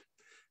benefit.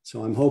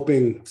 So I'm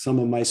hoping some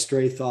of my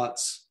stray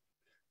thoughts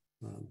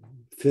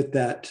fit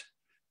that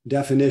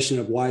definition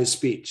of wise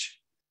speech.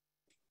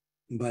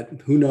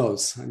 But who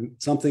knows?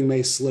 Something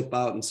may slip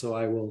out, and so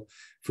I will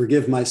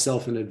forgive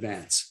myself in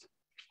advance.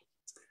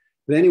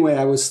 But anyway,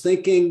 I was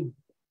thinking,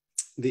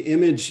 the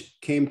image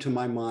came to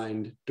my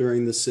mind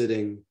during the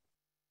sitting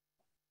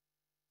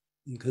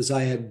because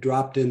I had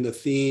dropped in the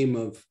theme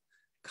of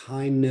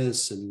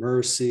kindness and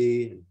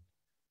mercy and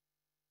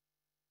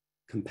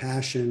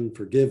compassion,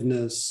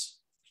 forgiveness.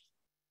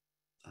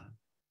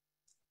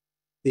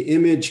 The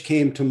image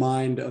came to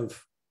mind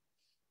of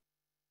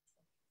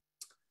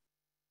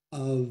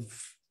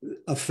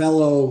a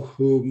fellow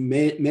who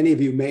many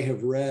of you may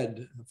have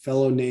read, a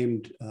fellow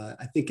named,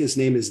 I think his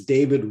name is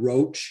David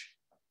Roach.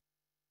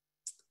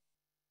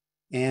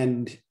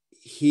 And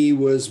he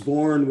was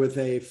born with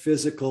a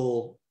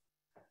physical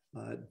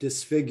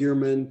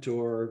disfigurement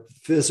or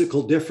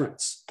physical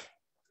difference.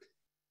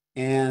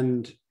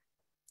 And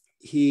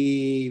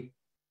he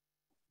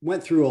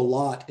went through a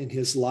lot in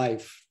his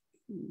life,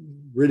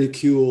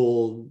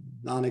 ridicule,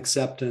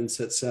 non-acceptance,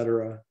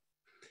 etc.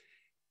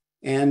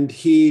 And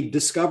he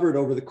discovered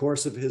over the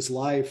course of his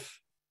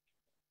life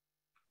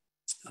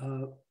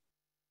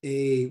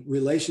a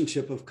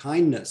relationship of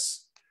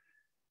kindness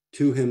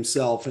to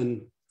himself.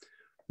 And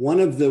one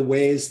of the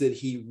ways that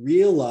he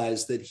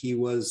realized that he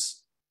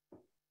was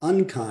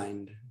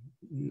unkind,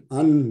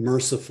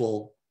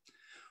 unmerciful,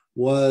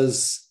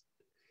 was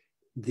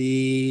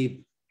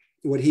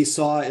what he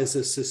saw as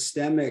a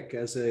systemic,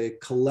 as a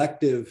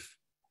collective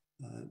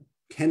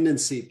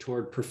tendency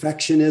toward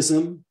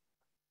perfectionism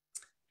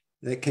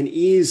that can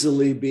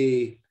easily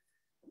be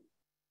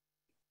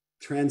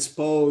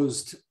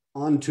transposed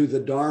onto the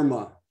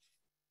Dharma.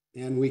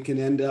 And we can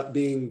end up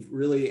being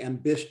really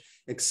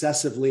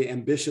excessively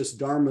ambitious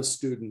Dharma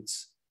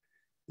students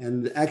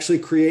and actually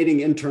creating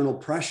internal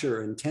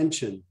pressure and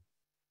tension.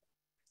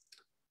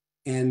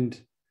 And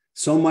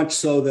so much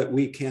so that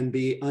we can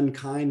be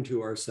unkind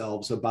to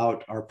ourselves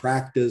about our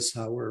practice,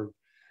 how we're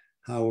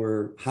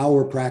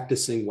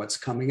practicing, what's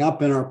coming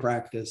up in our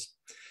practice.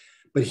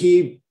 But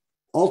he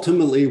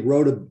ultimately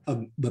wrote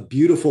a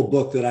beautiful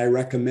book that I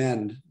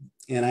recommend.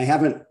 And I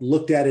haven't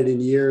looked at it in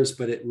years,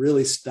 but it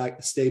really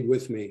stayed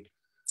with me.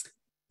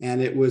 And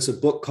it was a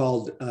book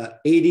called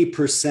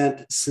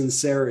 80%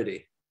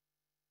 Sincerity.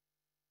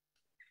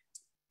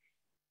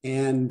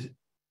 And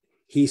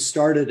he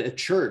started a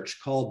church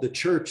called the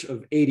Church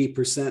of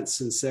 80%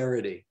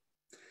 Sincerity.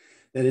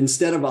 That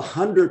instead of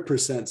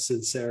 100%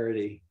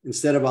 sincerity,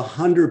 instead of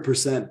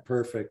 100%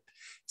 perfect,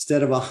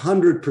 instead of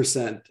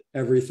 100%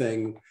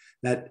 everything,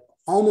 that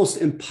almost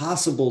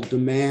impossible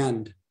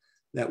demand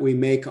that we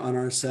make on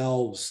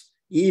ourselves,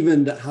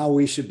 even to how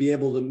we should be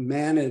able to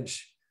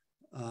manage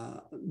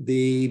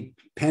the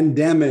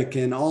pandemic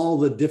and all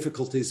the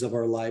difficulties of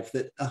our life,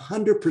 that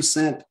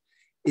 100%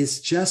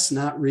 is just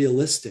not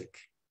realistic.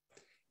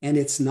 And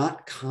it's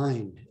not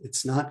kind,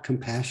 it's not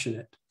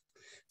compassionate.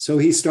 So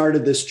he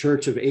started this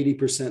church of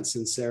 80%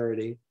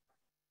 sincerity.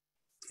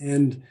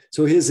 And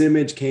so his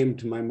image came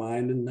to my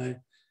mind, and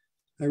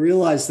I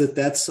realized that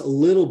that's a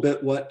little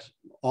bit what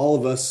all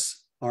of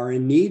us are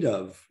in need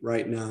of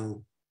right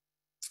now.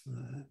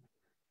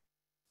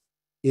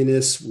 In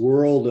this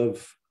world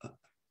of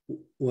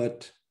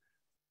what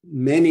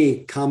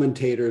many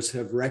commentators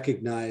have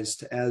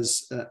recognized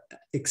as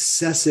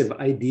excessive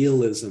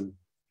idealism.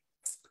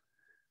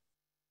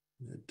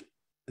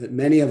 That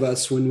many of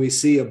us, when we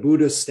see a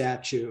Buddha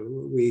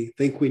statue, we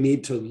think we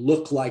need to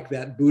look like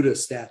that Buddha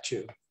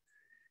statue.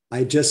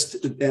 And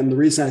the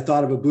reason I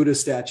thought of a Buddha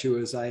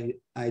statue is I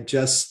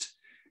just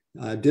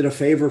did a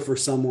favor for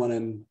someone,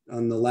 and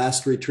on the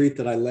last retreat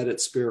that I led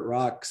at Spirit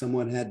Rock,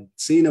 someone had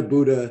seen a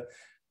Buddha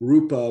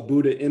Rupa, a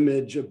Buddha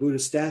image, a Buddha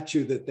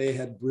statue that they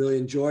had really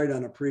enjoyed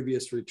on a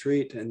previous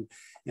retreat, and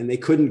they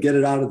couldn't get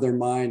it out of their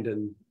mind.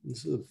 And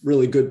it's a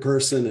really good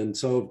person. And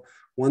so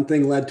one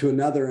thing led to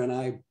another,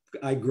 and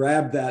I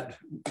grabbed that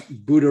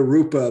Buddha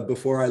Rupa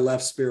before I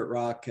left Spirit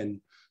Rock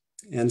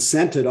and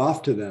sent it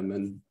off to them.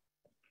 And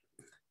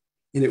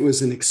it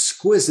was an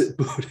exquisite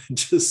Buddha,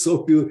 just so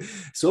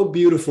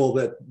beautiful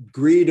that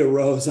greed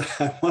arose.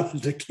 I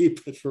wanted to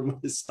keep it for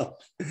myself.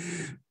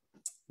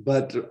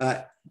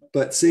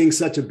 But seeing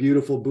such a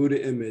beautiful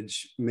Buddha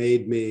image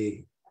made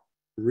me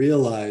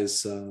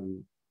realize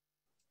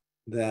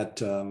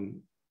that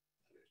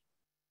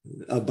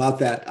about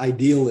that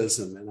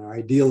idealism and our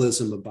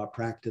idealism about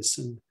practice.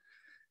 And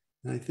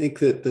I think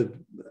that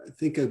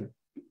a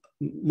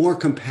more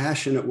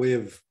compassionate way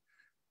of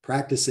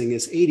practicing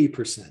is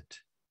 80%.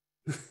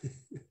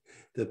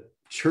 The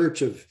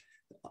church of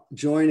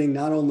joining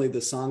not only the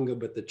Sangha,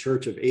 but the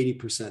church of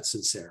 80%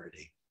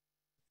 sincerity.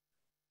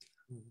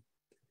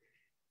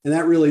 And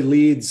that really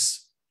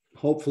leads,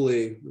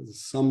 hopefully,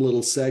 some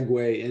little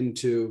segue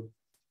into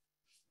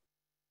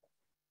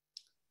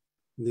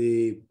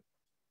the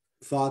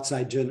thoughts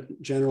I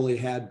generally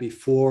had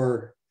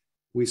before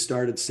we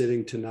started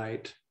sitting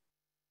tonight.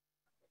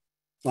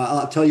 Well,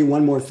 I'll tell you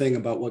one more thing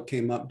about what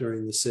came up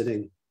during the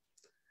sitting.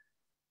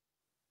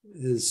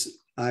 Is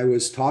I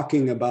was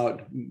talking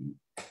about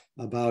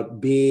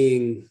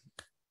being,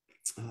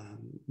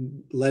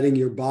 letting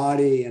your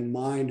body and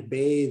mind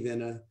bathe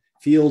in a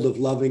field of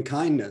loving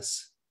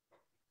kindness,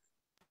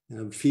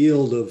 a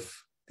field of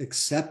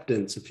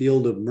acceptance, a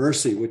field of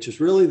mercy, which is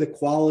really the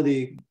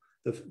quality,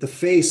 the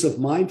face of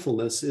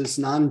mindfulness is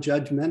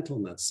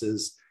non-judgmentalness,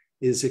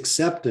 is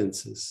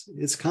acceptance,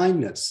 is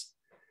kindness.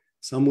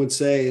 Some would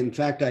say, in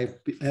fact, I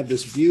have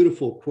this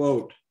beautiful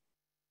quote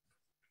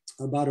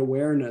about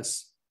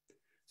awareness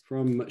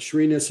from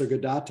Sri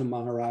Nisargadatta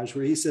Maharaj,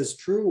 where he says,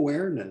 true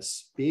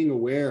awareness, being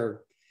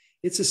aware,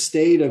 it's a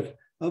state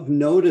of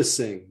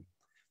noticing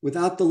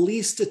without the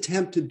least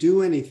attempt to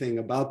do anything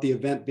about the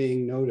event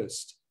being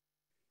noticed.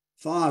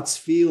 Thoughts,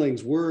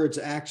 feelings, words,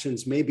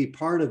 actions may be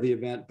part of the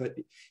event, but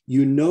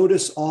you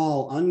notice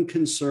all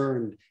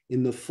unconcerned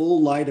in the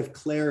full light of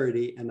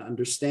clarity and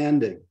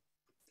understanding.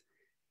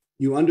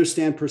 You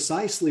understand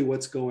precisely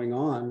what's going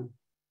on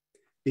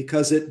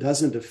because it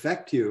doesn't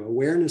affect you.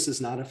 Awareness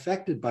is not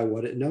affected by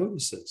what it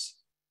notices.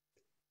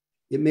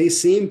 It may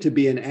seem to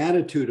be an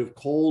attitude of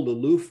cold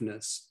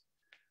aloofness,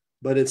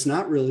 but it's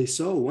not really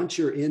so. Once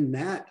you're in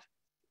that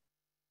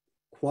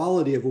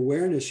quality of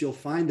awareness, you'll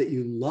find that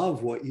you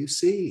love what you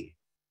see.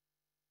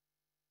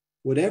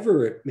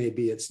 Whatever it may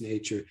be its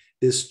nature,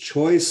 this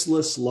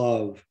choiceless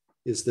love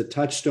is the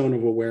touchstone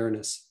of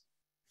awareness.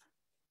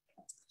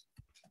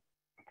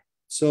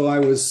 So I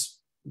was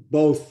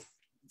both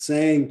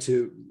saying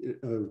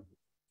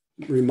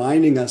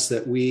reminding us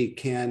that we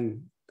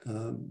can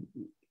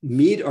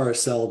meet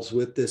ourselves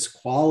with this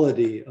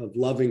quality of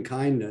loving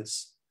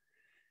kindness.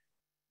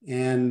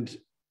 And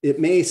it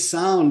may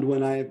sound,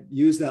 when I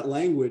use that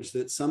language,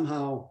 that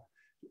somehow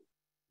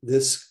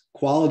this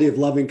quality of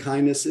loving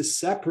kindness is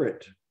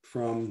separate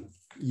from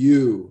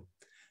you,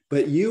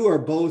 but you are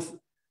both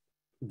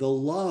the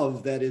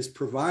love that is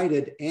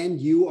provided and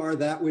you are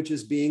that which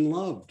is being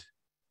loved.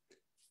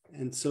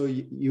 And so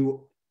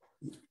you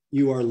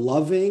are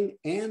loving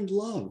and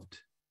loved.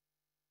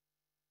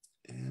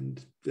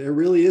 And there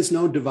really is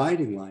no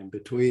dividing line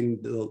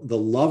between the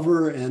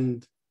lover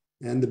and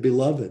the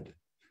beloved.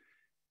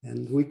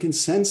 And we can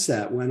sense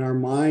that when our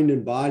mind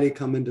and body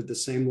come into the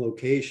same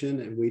location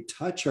and we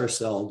touch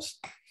ourselves,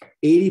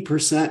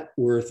 80%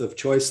 worth of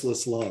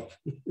choiceless love.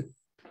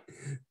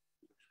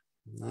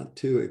 Not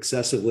too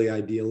excessively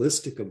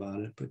idealistic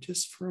about it, but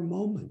just for a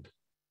moment.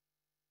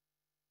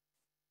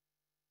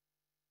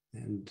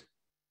 And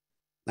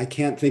I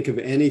can't think of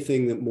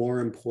anything that more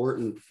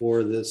important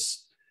for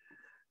this,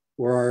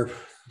 for our,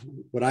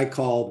 what I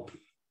call,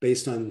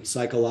 based on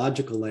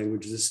psychological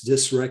language, this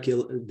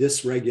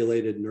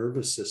dysregulated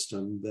nervous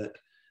system that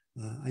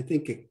I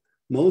think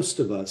most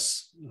of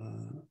us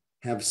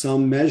have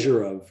some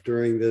measure of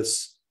during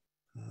this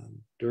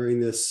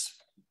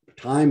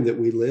time that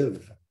we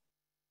live.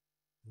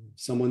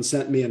 Someone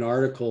sent me an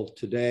article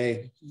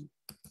today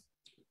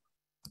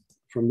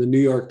from the New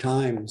York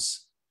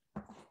Times.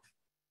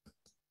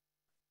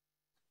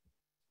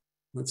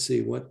 Let's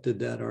see, what did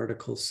that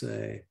article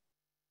say?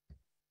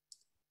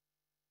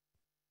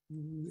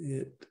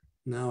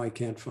 Now I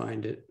can't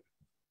find it.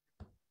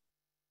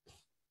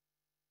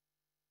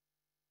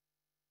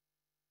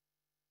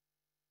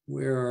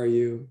 Where are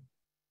you?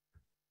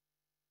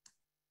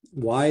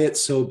 why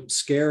it's so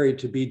scary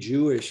to be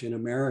Jewish in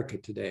America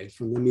today,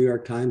 from the New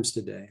York Times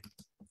today.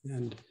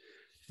 And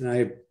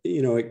I,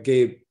 it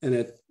gave,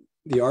 and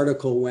the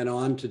article went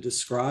on to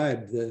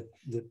describe the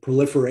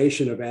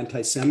proliferation of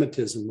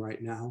anti-Semitism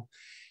right now,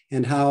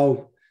 and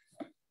how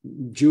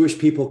Jewish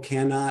people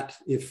cannot,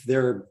 if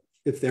they're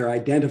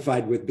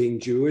identified with being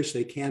Jewish,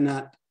 they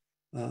cannot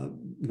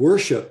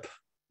worship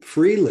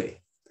freely.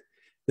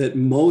 That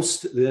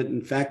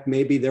in fact,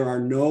 maybe there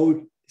are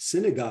no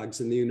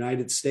synagogues in the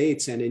United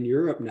States and in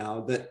Europe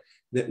now that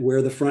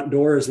where the front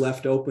door is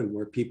left open,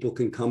 where people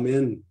can come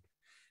in.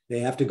 They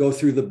have to go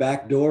through the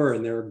back door,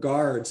 and there are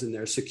guards and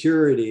there's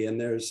security,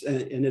 and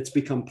it's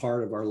become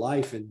part of our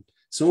life in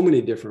so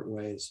many different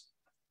ways.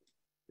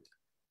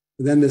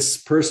 And then this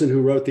person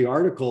who wrote the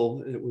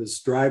article, it was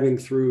driving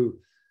through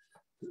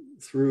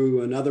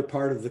another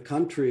part of the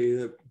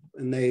country,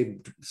 and they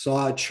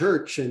saw a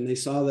church, and they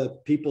saw the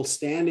people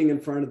standing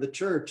in front of the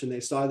church, and they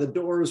saw the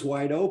doors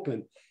wide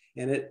open.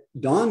 And it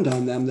dawned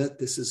on them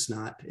that it's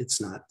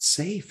not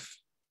safe,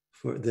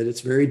 that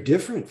it's very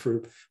different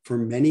for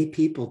many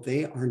people.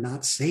 They are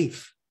not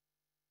safe.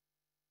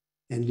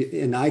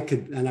 And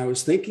I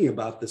was thinking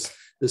about this,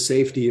 the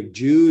safety of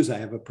Jews. I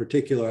have a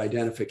particular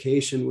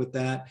identification with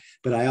that,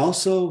 but I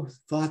also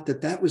thought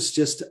that was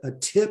just a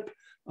tip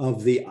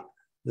of the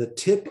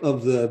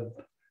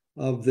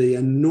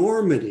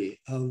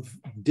enormity of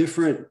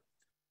different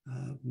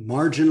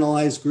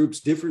marginalized groups,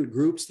 different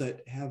groups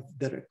that have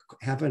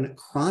a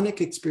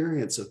chronic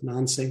experience of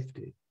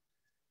non-safety.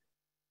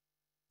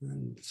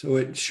 And so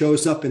it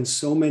shows up in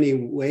so many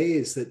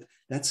ways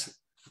that's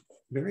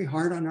very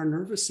hard on our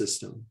nervous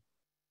system.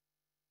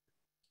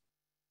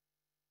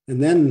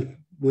 And then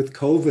with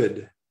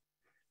COVID,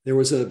 there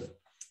was a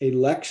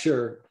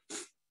lecture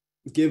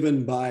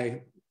given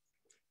by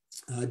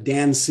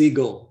Dan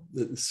Siegel.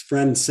 This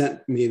friend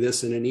sent me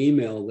this in an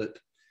email that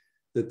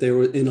there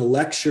was, in a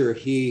lecture,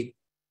 he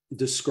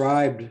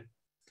described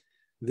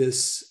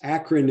this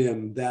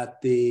acronym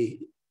that the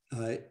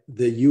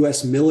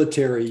US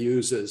military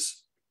uses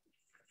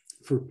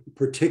for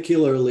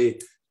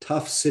particularly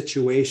tough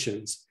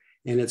situations.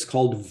 And it's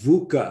called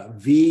VUCA,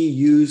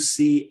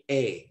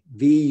 V-U-C-A,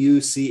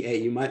 V-U-C-A.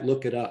 You might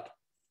look it up.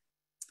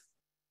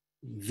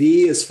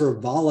 V is for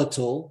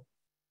volatile.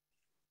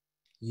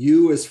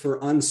 U is for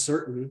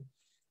uncertain.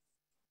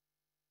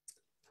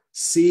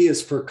 C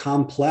is for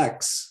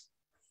complex.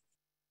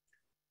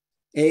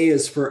 A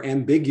is for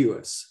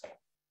ambiguous.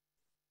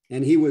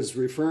 And he was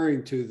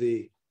referring to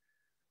the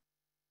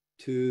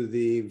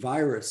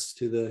virus,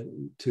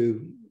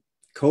 to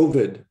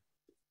COVID.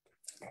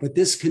 But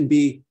this can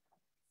be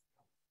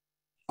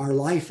our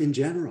life in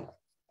general.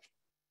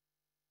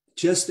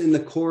 Just in the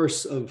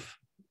course of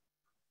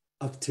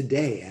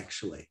today,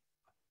 actually,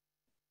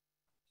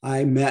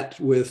 I met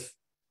with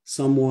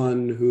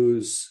someone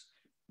whose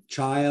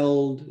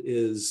child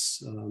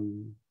is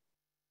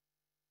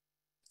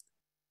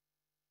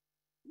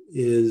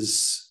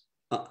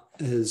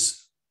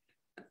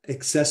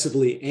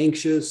excessively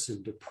anxious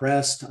and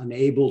depressed,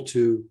 unable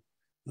to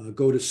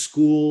go to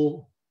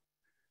school,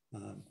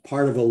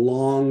 part of a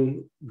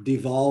long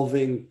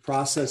devolving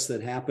process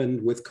that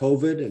happened with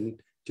COVID,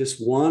 and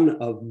just one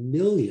of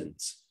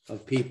millions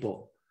of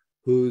people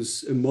who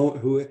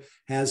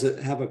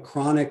have a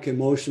chronic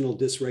emotional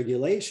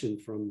dysregulation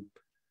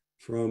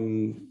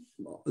from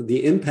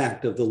the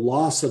impact of the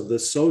loss of the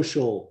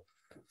social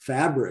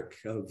fabric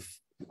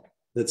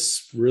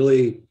that's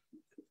really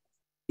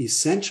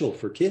essential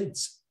for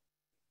kids.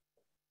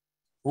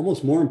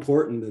 Almost more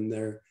important than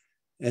their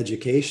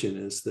education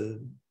is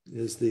the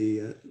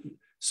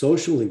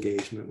social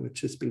engagement,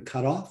 which has been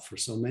cut off for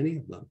so many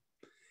of them.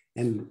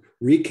 And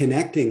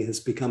reconnecting has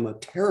become a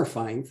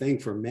terrifying thing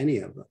for many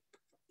of them.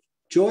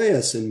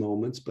 Joyous in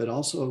moments, but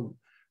also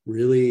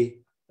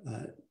really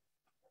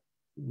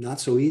not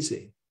so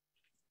easy.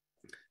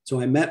 So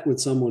I met with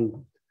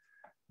someone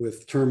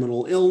with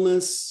terminal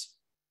illness,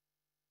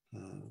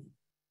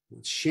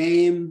 with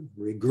shame,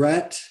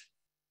 regret,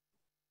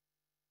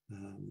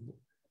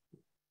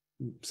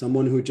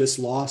 someone who just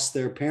lost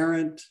their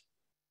parent,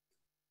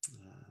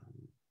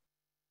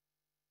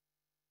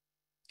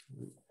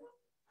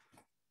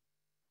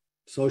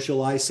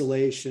 social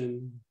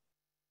isolation,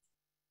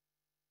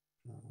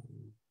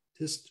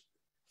 just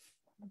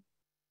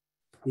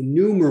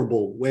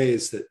innumerable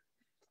ways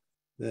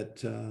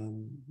that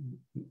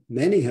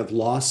many have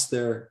lost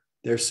their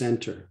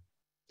center.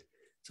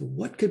 So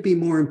what could be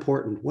more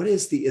important? What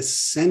is the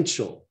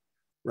essential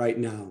right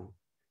now?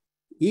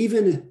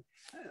 Even,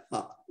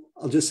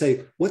 I'll just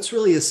say, what's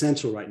really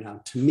essential right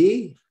now? To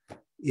me, it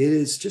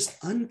is just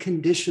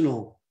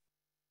unconditional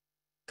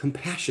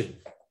compassion,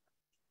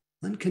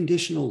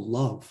 unconditional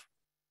love,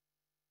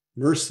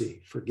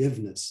 mercy,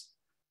 forgiveness.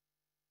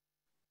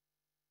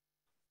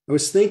 I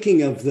was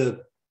thinking of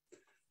the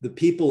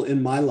people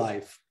in my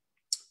life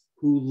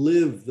who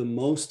live the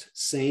most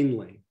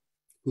sanely,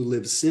 who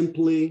live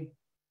simply,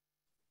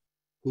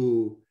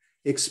 who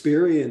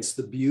experience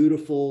the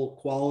beautiful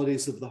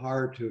qualities of the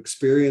heart, who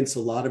experience a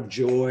lot of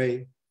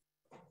joy,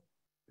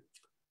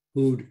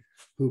 who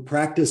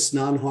practice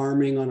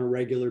non-harming on a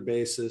regular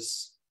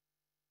basis.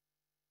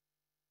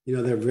 You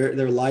know,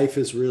 their life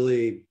is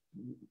really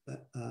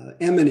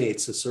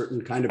emanates a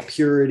certain kind of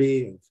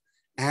purity of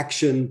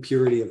action,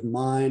 purity of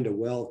mind, a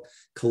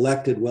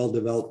well-collected,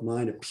 well-developed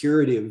mind, a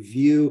purity of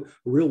view,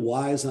 a real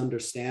wise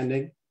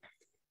understanding.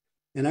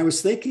 And I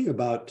was thinking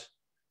about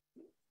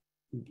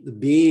the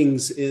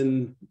beings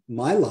in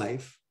my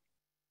life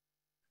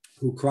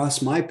who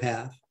cross my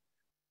path,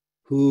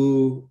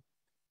 who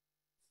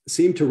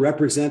seem to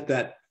represent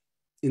that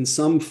in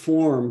some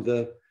form,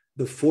 the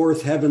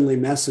fourth heavenly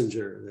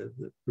messenger.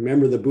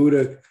 Remember, the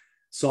Buddha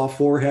saw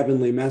four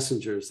heavenly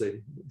messengers.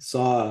 They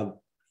saw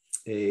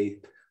a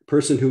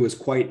person who was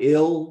quite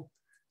ill,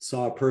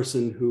 saw a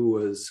person who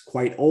was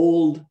quite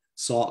old,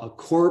 saw a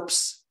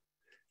corpse.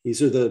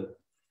 These are the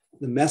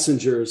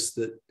messengers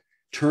that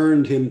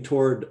turned him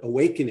toward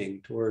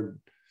awakening, toward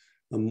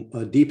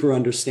a deeper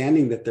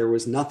understanding that there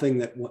was nothing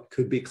that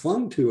could be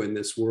clung to in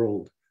this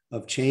world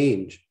of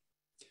change.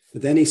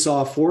 But then he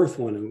saw a fourth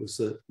one. It was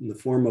in the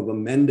form of a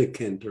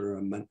mendicant or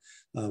a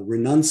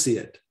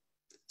renunciate,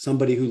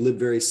 somebody who lived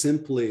very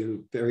simply,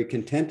 who very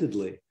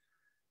contentedly.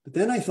 But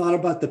then I thought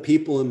about the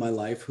people in my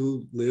life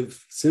who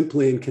live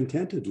simply and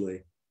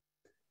contentedly.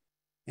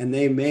 And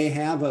they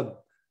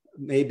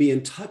may be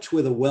in touch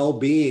with a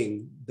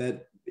well-being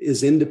that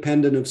is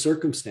independent of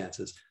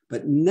circumstances.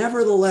 But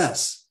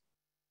nevertheless,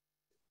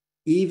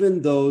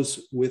 even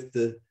those with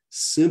the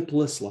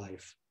simplest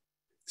life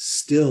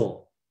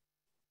still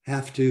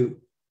have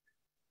to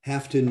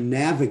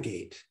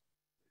navigate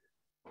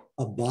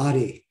a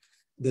body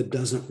that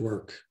doesn't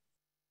work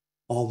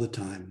all the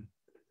time,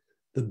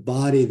 the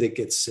body that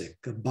gets sick,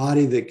 a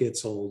body that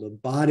gets old, a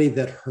body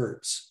that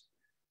hurts,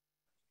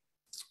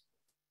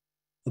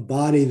 a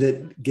body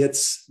that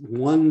gets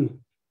one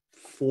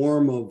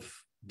form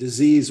of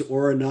disease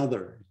or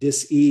another,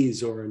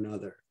 dis-ease or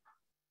another.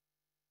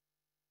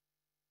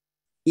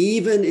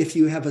 Even if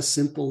you have a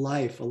simple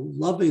life, a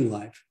loving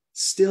life,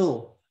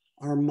 still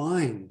our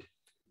mind,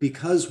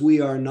 because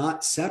we are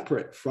not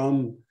separate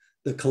from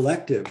the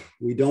collective,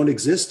 we don't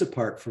exist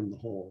apart from the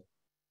whole.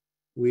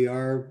 We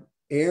are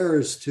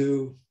heirs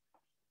to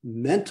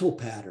mental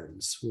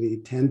patterns.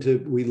 We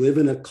live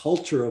in a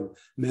culture of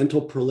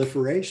mental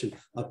proliferation,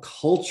 a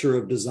culture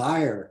of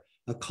desire,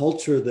 a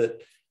culture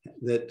that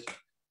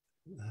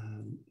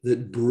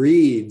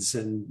breeds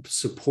and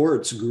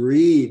supports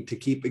greed to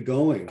keep it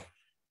going.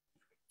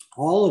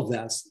 All of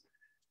that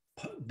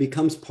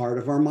becomes part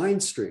of our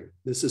mind stream.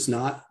 This is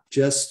not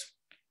just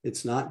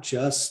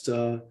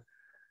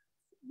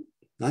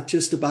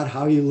about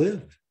how you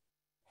live.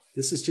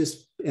 This is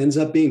just ends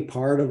up being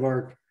part of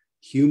our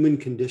human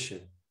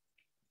condition.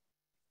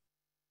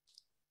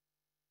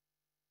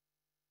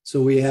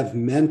 So we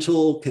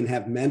can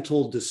have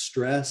mental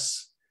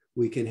distress.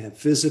 We can have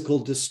physical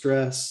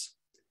distress.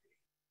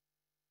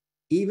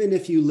 Even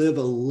if you live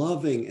a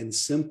loving and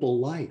simple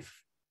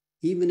life,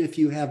 even if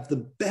you have the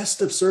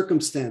best of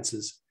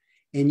circumstances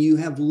and you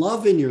have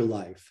love in your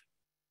life,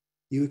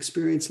 you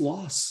experience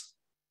loss.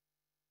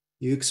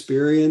 You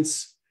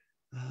experience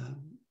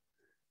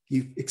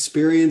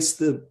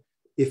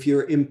if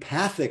you're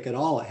empathic at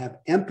all, have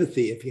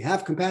empathy, if you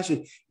have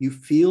compassion, you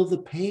feel the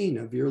pain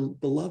of your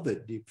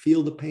beloved, you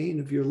feel the pain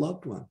of your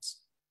loved ones.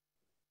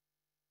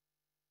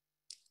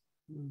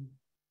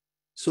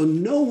 So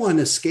no one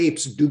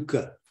escapes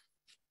dukkha.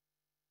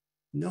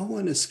 No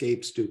one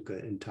escapes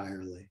dukkha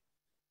entirely.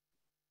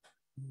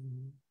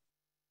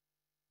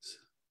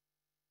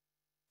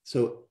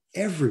 So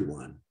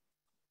everyone,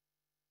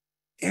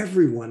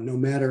 no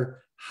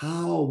matter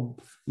how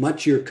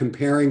much your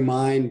comparing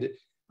mind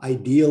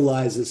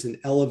idealizes and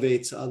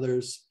elevates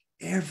others,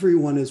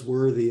 everyone is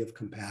worthy of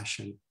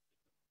compassion.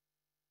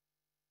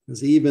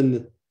 Because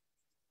even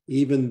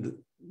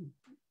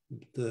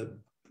the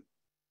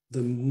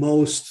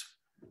most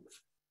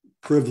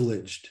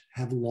privileged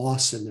have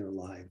loss in their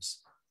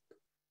lives,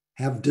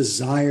 have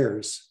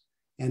desires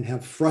and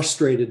have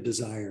frustrated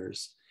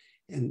desires.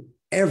 And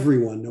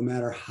everyone, no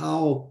matter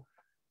how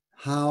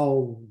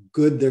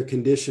good their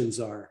conditions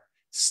are,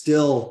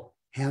 still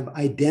have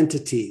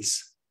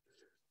identities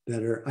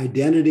that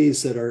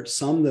are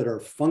some that are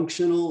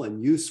functional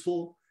and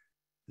useful,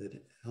 that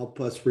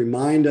help us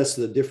remind us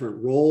of the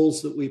different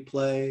roles that we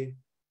play.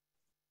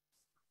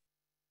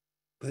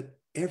 But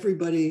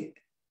everybody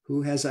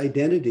who has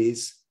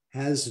identities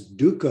has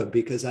dukkha,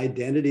 because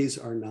identities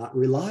are not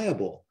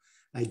reliable.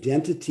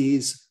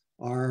 Identities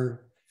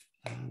are,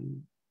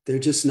 they're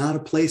just not a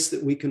place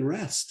that we can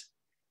rest.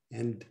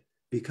 And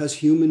because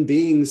human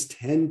beings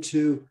tend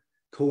to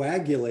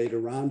coagulate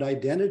around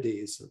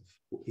identities, of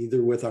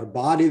either with our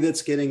body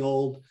that's getting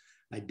old,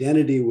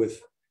 identity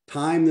with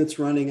time that's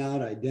running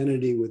out,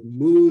 identity with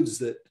moods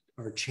that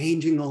are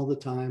changing all the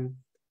time,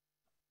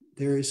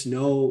 there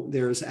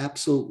is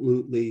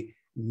absolutely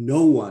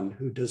no one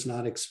who does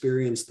not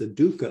experience the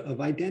dukkha of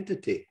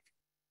identity.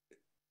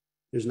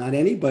 There's not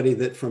anybody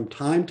that from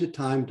time to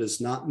time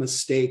does not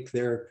mistake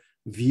their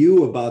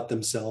view about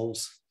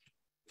themselves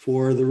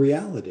for the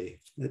reality.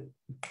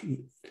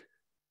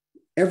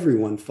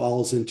 everyone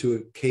falls into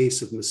a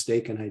case of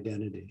mistaken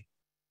identity.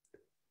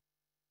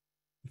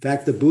 In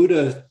fact, the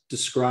Buddha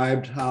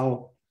described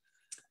how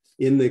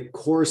in the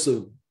course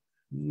of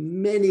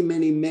many,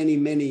 many, many,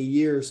 many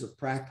years of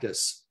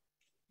practice,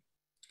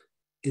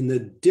 in the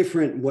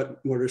different, what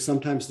are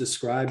sometimes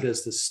described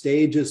as the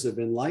stages of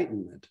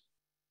enlightenment,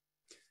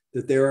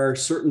 that there are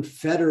certain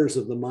fetters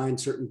of the mind,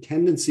 certain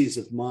tendencies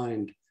of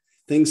mind,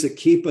 things that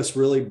keep us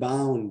really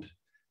bound,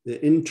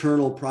 the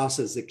internal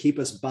process that keep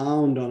us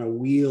bound on a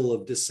wheel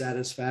of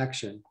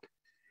dissatisfaction.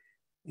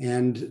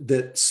 And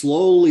that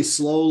slowly,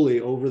 slowly,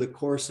 over the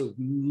course of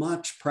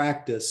much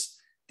practice,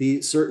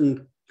 the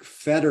certain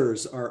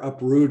fetters are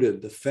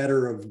uprooted, the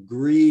fetter of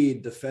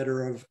greed, the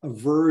fetter of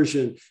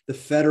aversion, the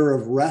fetter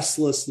of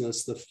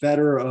restlessness, the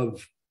fetter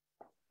of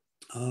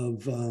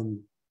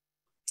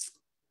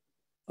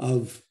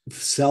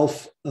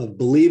self, of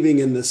believing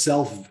in the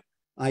self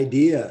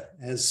idea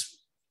as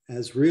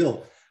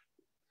real.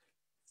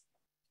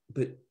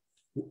 But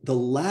the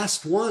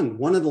last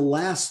one of the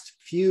last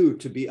few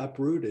to be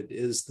uprooted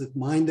is the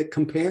mind that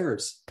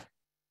compares.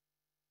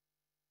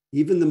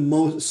 Even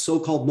the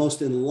so-called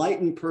most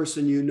enlightened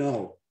person you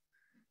know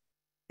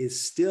is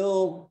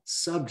still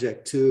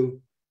subject to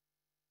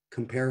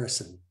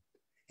comparison.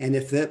 And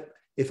if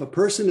a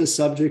person is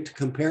subject to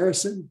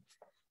comparison,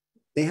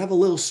 they have a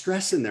little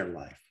stress in their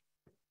life.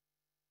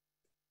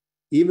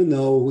 Even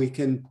though we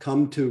can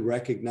come to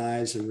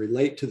recognize and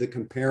relate to the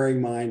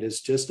comparing mind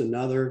as just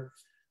another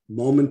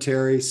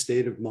momentary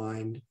state of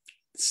mind,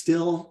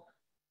 still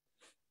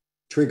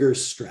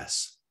triggers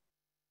stress.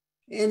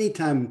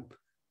 Anytime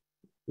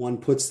one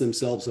puts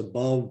themselves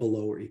above,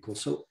 below, or equal.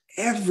 So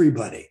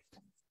everybody,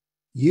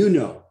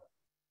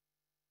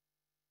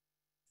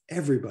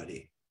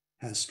 everybody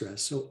has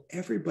stress. So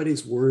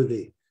everybody's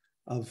worthy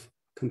of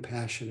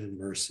compassion and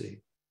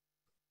mercy.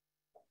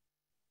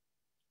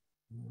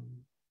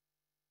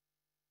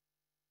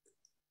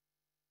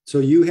 So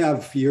you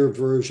have your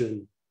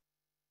version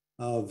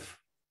of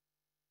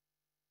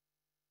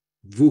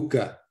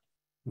VUCA,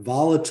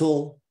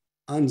 volatile,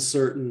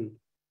 uncertain,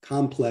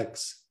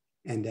 complex,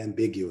 and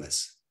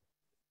ambiguous.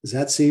 Does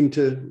that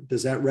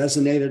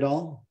resonate at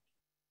all?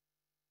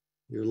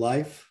 Your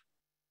life?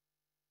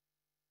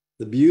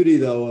 The beauty,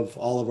 though, of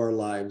all of our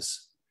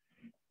lives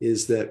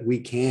is that we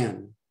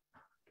can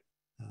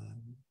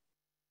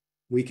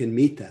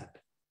meet that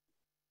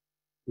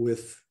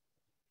with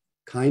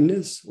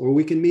kindness, or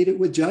we can meet it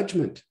with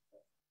judgment.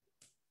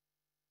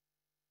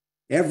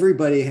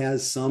 Everybody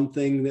has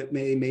something that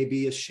may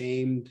be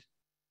ashamed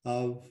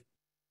of,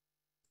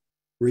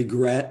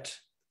 regret,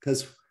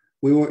 because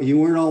you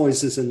weren't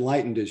always as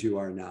enlightened as you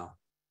are now.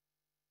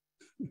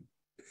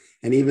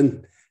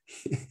 And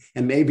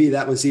maybe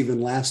that was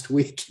even last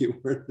week you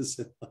weren't as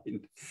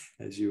enlightened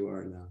as you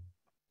are now.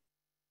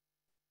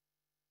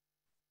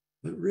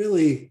 But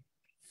really,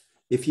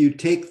 if you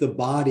take the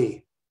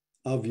body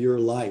of your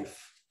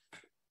life,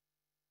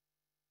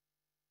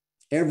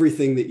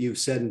 everything that you've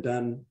said and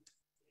done,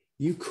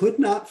 you could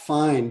not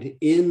find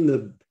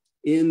in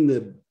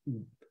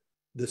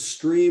the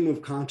stream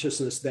of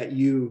consciousness that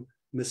you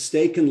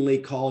mistakenly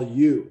call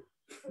you,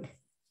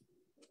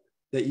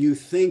 that you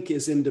think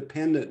is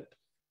independent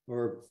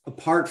or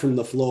apart from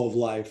the flow of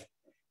life.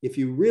 If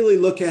you really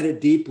look at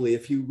it deeply,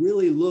 if you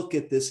really look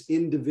at this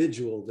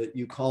individual that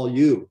you call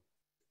you,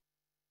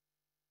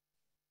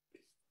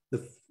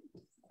 the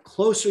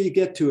closer you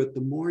get to it,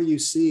 the more you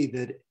see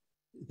that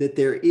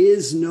there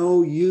is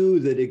no you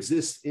that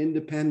exists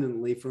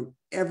independently from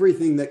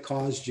everything that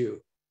caused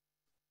you.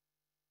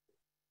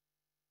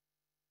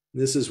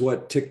 This is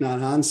what Thich Nhat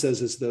Hanh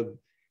says is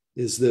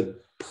the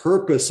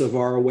purpose of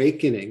our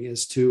awakening,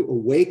 is to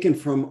awaken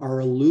from our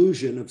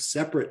illusion of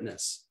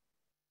separateness.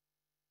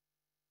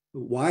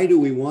 Why do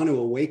we want to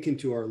awaken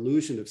to our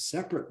illusion of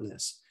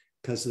separateness?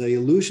 Because the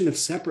illusion of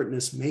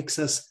separateness makes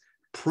us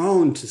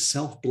prone to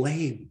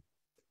self-blame,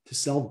 to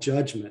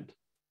self-judgment,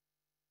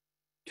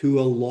 to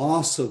a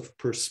loss of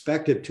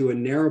perspective, to a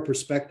narrow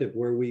perspective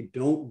where we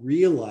don't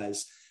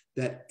realize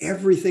that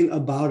everything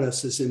about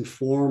us is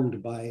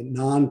informed by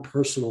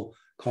non-personal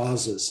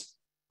causes.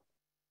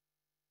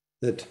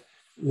 That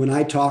when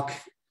I talk,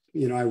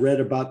 I read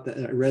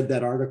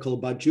that article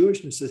about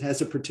Jewishness. It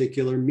has a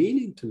particular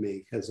meaning to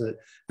me because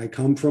I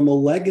come from a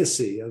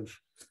legacy of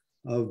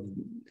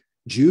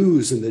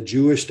Jews and the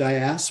Jewish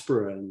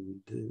diaspora. And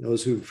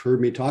those who've heard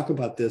me talk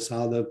about this,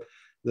 how the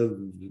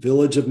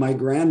village of my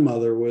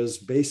grandmother was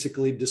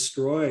basically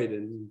destroyed,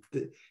 and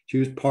she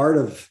was part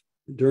of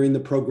during the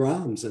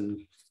pogroms.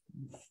 And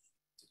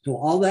so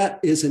all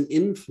that is an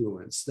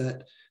influence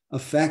that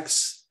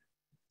affects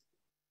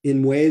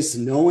in ways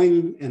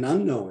knowing and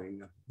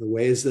unknowing, the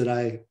ways that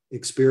I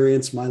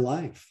experience my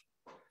life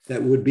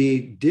that would be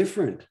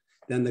different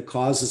than the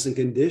causes and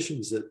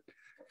conditions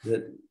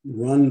that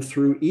run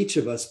through each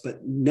of us.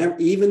 But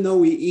even though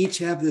we each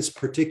have this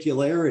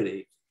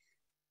particularity,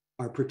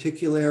 our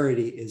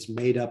particularity is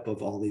made up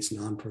of all these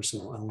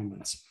non-personal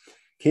elements.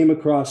 Came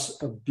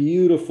across a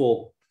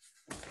beautiful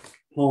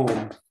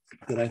poem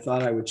that I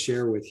thought I would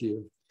share with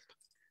you.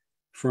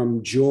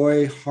 from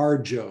Joy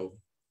Harjo,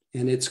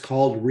 and it's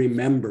called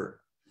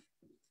Remember.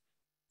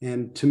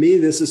 And to me,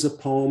 this is a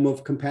poem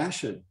of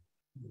compassion.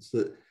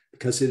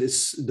 Because it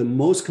is the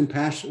most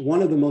compassionate,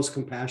 one of the most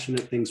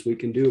compassionate things we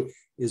can do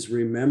is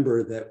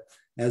remember that,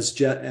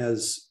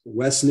 as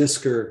Wes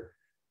Nisker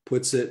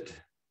puts it,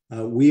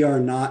 you are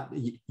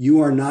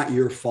not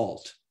your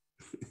fault.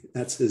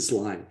 That's his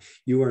line.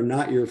 You are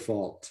not your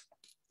fault.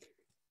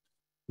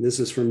 This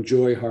is from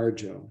Joy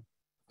Harjo.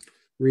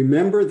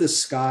 Remember the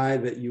sky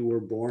that you were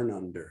born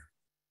under.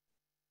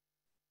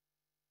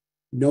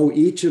 Know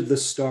each of the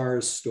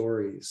stars'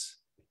 stories.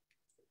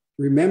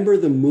 Remember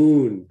the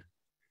moon.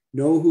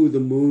 Know who the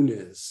moon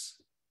is.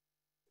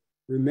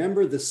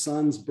 Remember the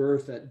sun's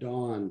birth at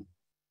dawn.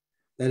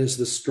 That is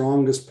the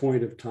strongest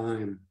point of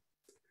time.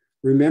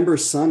 Remember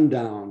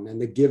sundown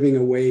and the giving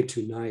away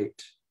to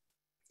night.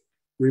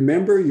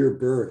 Remember your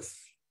birth,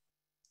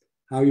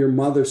 how your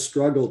mother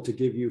struggled to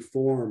give you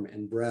form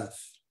and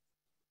breath.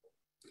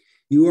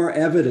 You are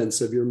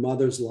evidence of your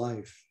mother's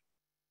life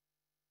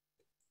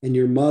and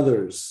your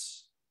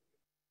mother's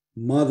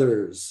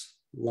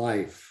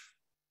life,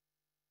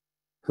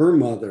 her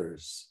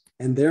mother's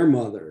and their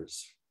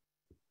mothers.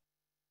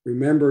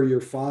 Remember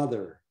your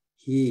father.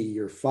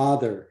 Your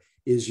father,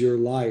 is your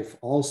life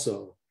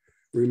also.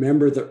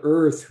 Remember the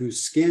earth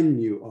whose skin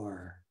you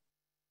are.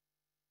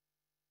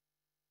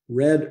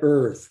 Red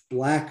earth,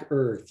 black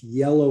earth,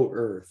 yellow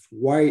earth,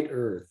 white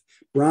earth,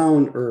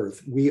 brown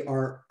earth. We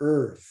are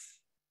earth.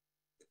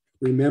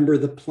 Remember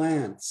the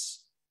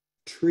plants,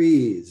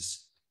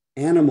 trees,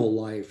 animal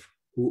life,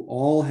 who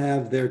all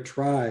have their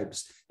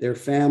tribes, their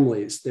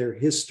families, their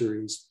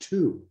histories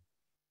too.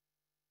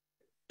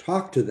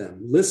 Talk to them,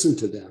 listen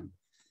to them.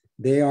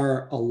 They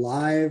are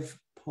alive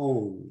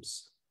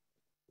poems.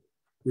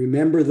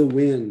 Remember the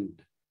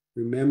wind.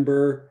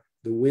 Remember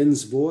the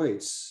wind's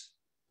voice.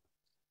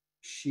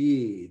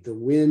 The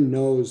wind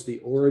knows the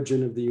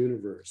origin of the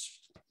universe.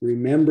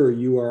 Remember,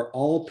 you are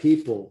all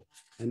people,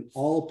 and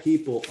all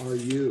people are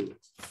you.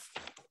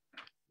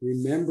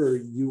 Remember,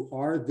 you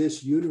are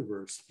this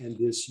universe, and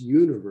this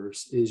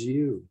universe is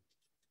you.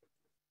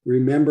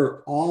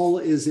 Remember, all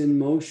is in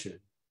motion,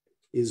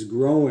 is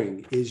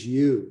growing, is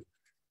you.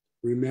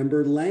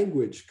 Remember,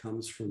 language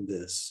comes from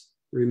this.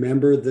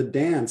 Remember, the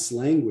dance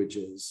language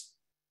is,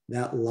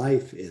 that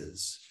life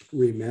is.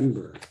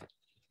 Remember.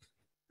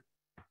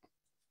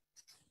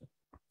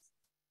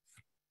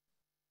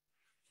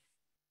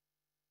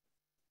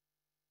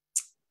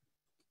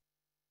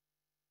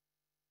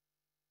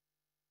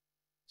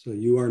 So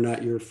you are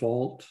not your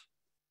fault.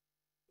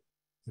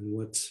 And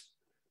what's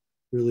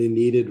really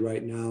needed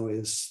right now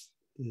is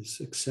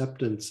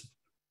acceptance,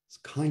 is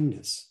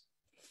kindness.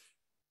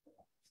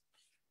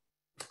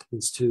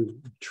 Is to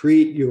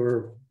treat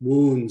your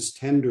wounds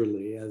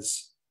tenderly,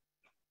 as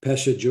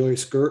Pesha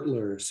Joyce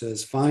Gertler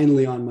says,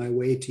 finally on my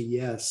way to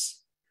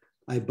yes,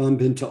 I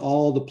bump into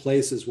all the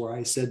places where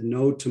I said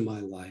no to my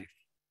life.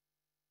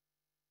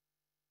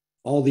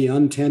 All the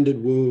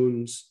untended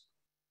wounds,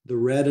 the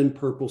red and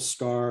purple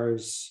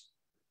scars,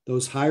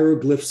 those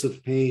hieroglyphs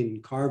of pain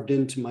carved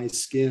into my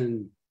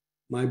skin,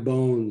 my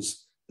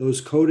bones, those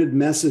coded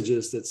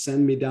messages that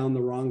send me down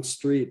the wrong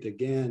street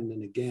again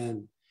and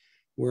again,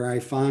 where I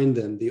find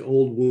them, the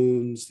old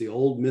wounds, the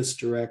old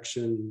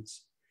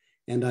misdirections,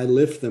 and I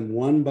lift them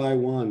one by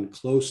one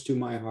close to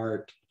my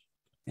heart,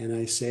 and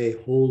I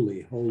say,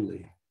 holy,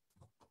 holy.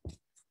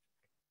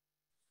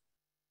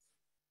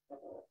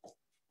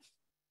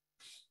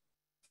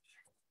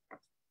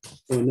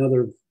 So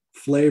another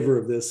flavor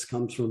of this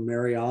comes from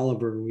Mary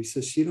Oliver, who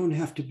says, you don't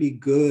have to be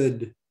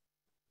good.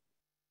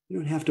 You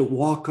don't have to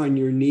walk on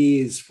your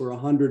knees for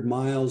 100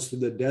 miles through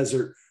the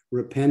desert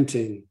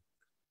repenting.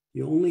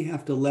 You only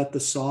have to let the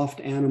soft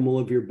animal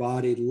of your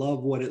body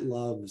love what it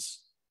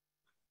loves.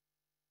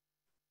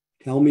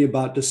 Tell me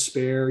about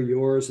despair,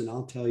 yours, and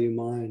I'll tell you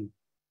mine.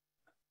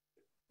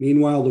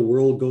 Meanwhile, the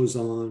world goes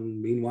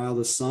on. Meanwhile,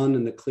 the sun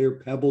and the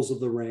clear pebbles of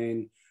the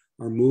rain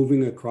are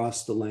moving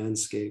across the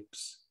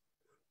landscapes,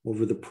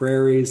 over the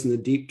prairies and the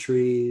deep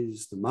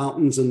trees, the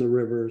mountains and the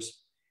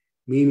rivers.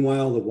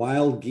 Meanwhile, the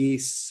wild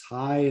geese,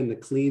 high in the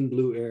clean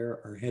blue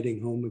air, are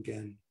heading home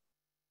again.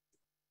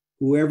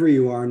 Whoever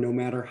you are, no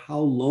matter how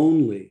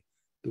lonely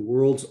the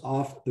world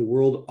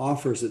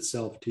offers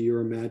itself to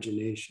your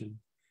imagination,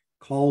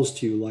 calls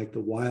to you like the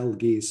wild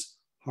geese,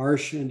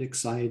 harsh and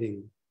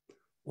exciting,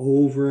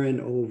 over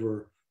and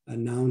over,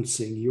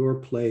 announcing your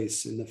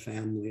place in the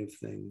family of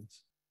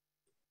things.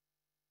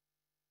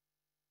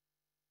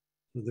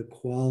 The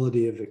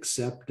quality of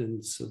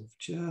acceptance, of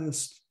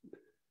just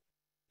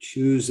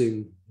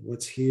choosing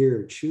what's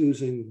here,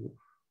 choosing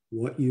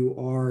what you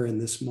are in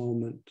this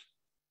moment,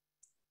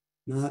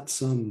 not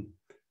some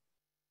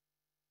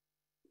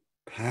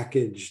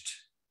packaged,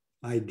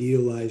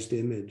 idealized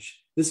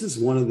image. This is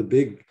one of the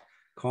big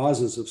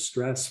causes of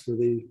stress for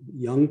the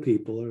young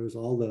people. There's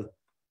all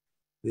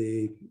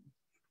the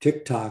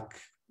TikTok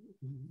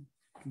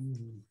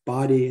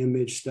body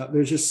image stuff.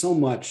 There's just so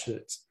much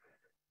that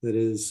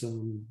is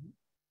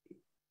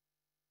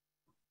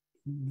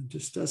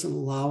just doesn't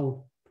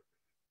allow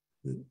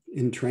that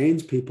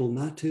entrains people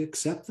not to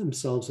accept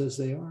themselves as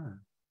they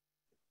are.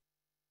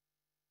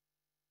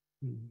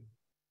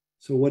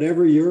 So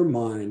whatever your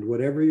mind,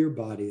 whatever your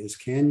body is,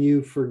 can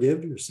you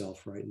forgive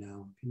yourself right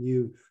now? Can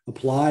you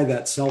apply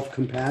that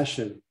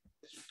self-compassion?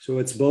 So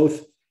it's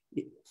both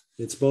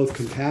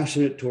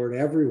compassionate toward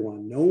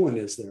everyone. No one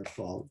is their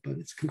fault, but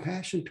it's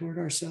compassion toward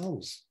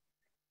ourselves.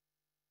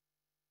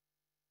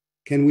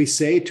 Can we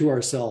say to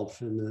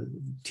ourselves in the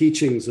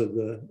teachings of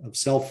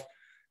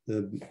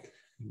the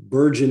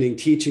burgeoning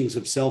teachings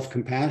of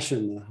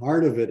self-compassion, the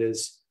heart of it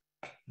is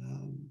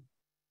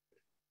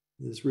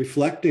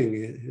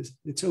reflecting,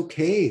 it's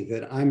okay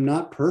that I'm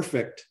not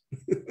perfect.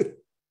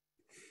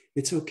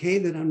 It's okay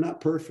that I'm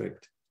not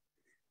perfect.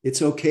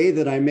 It's okay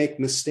that I make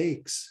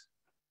mistakes.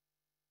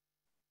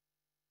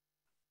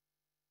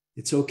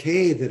 It's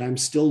okay that I'm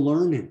still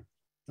learning,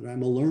 that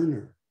I'm a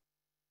learner.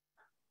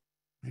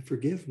 I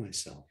forgive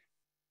myself.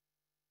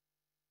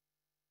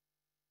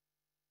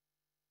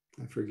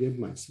 I forgive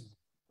myself.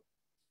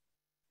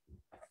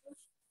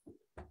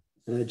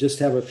 And I just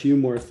have a few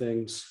more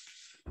things.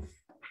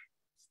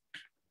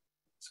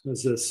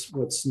 Because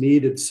what's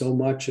needed so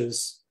much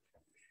is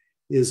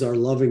our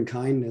loving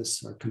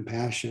kindness, our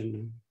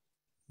compassion.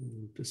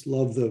 Just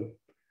love the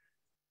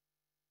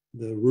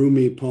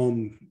Rumi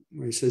poem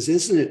where he says,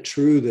 isn't it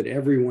true that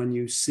everyone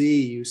you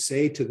see, you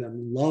say to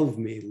them, love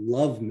me,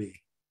 love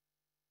me.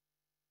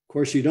 Of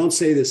course, you don't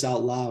say this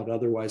out loud,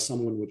 otherwise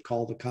someone would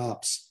call the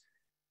cops.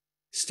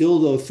 Still,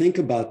 though, think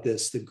about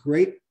this, the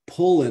great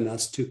pull in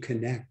us to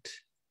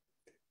connect.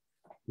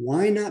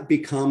 Why not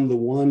become the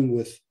one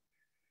with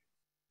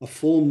a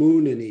full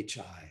moon in each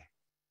eye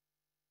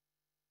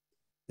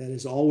that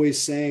is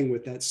always saying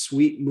with that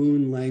sweet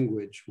moon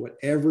language what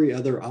every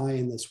other eye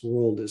in this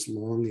world is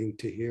longing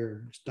to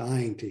hear, is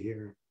dying to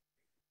hear?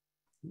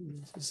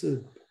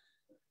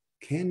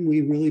 Can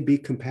we really be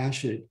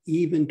compassionate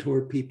even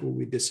toward people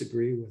we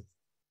disagree with?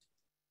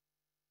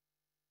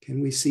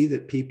 Can we see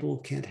that people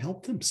can't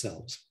help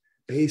themselves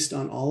based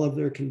on all of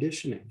their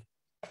conditioning?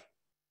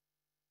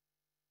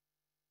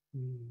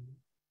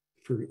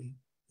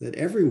 That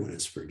everyone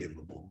is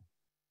forgivable,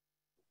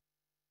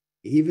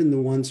 even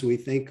the ones we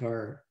think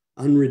are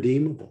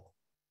unredeemable.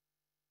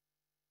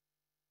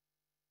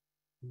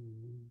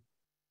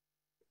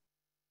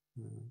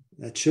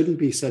 That shouldn't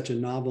be such a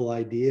novel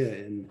idea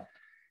in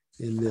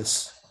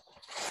this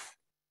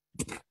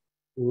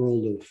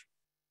world of,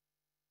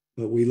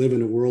 but we live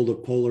in a world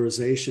of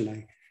polarization.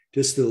 I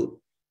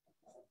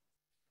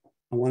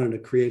wanted to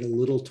create a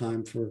little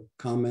time for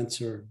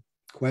comments or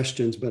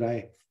questions, but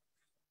I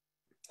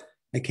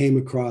came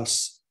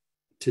across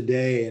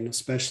today, and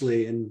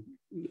especially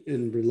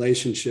in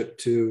relationship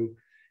to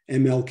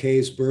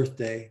MLK's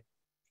birthday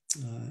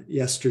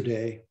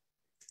yesterday,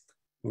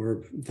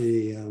 or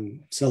the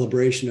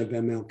celebration of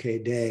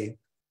MLK Day,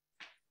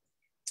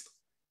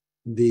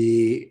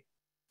 the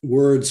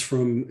words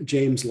from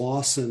James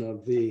Lawson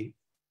of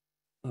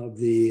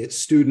the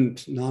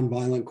Student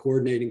Nonviolent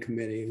Coordinating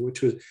Committee,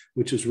 which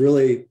was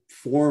really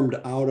formed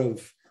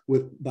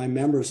by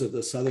members of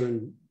the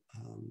Southern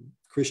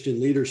Christian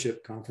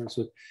Leadership Conference,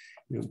 with,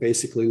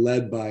 basically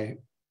led by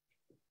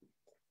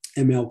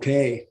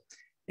MLK.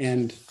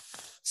 And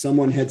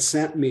someone had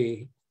sent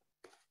me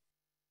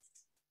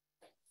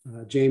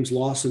James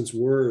Lawson's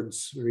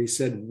words, where he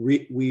said,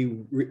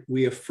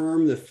 we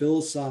affirm the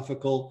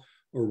philosophical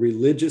or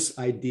religious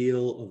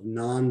ideal of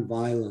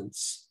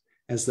nonviolence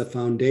as the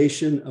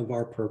foundation of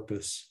our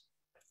purpose,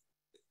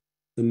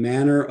 the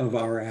manner of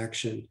our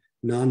action.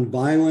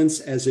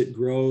 Nonviolence, as it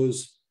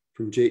grows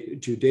from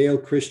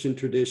Judeo-Christian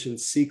tradition,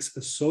 seeks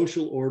a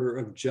social order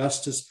of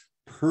justice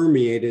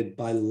permeated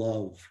by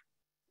love.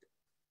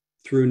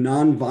 Through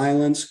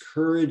nonviolence,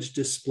 courage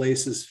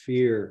displaces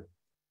fear.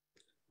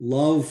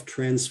 Love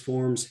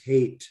transforms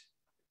hate.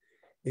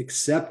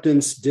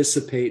 Acceptance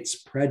dissipates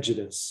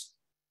prejudice.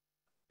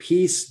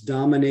 Peace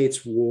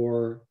dominates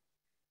war.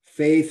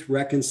 Faith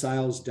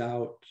reconciles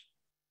doubt.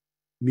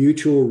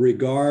 Mutual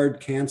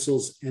regard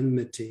cancels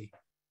enmity.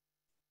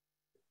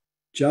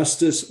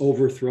 Justice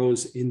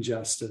overthrows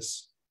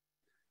injustice.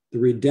 The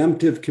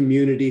redemptive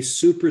community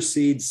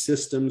supersedes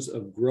systems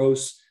of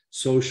gross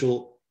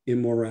social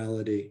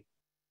immorality.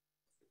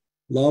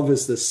 Love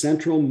is the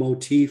central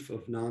motif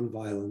of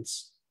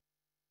nonviolence.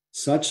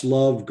 Such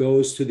love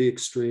goes to the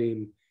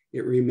extreme.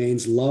 It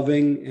remains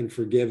loving and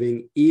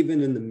forgiving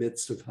even in the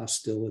midst of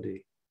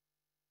hostility.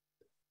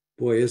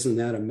 Boy, isn't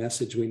that a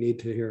message we need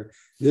to hear?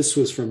 This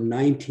was from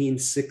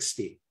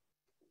 1960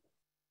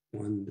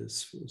 when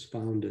this was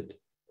founded.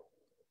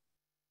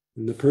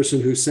 And the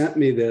person who sent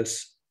me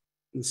this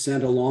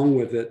sent along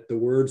with it the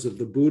words of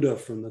the Buddha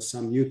from the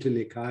Samyutta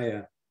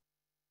Nikaya.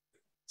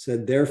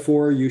 Said,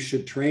 therefore, you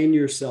should train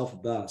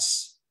yourself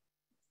thus.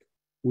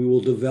 We will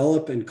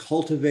develop and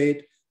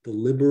cultivate the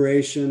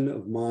liberation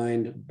of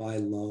mind by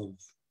love.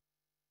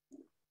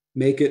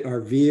 Make it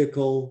our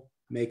vehicle,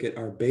 make it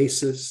our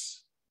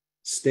basis,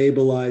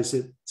 stabilize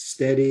it,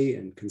 steady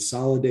and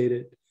consolidate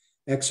it,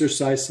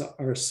 exercise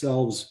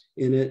ourselves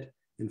in it,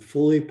 and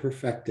fully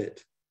perfect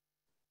it.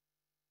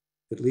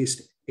 At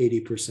least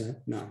 80%.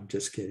 No, I'm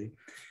just kidding.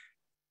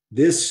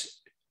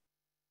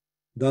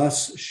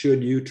 Thus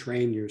should you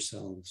train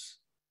yourselves.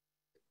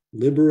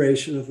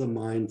 Liberation of the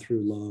mind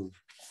through love.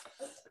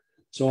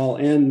 So I'll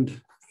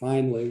end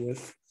finally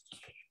with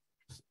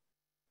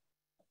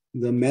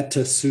the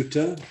Metta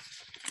Sutta.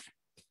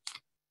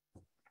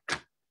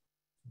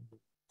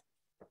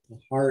 The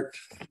heart,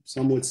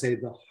 some would say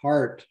the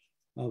heart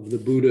of the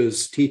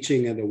Buddha's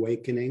teaching and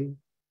awakening.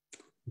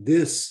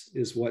 This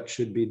is what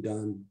should be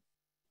done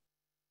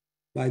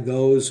by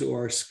those who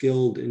are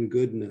skilled in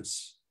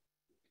goodness,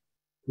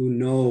 who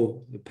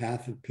know the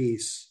path of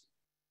peace.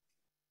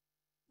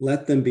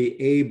 Let them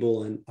be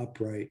able and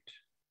upright,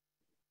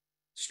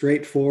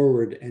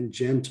 straightforward and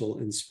gentle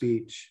in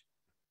speech,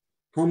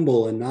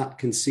 humble and not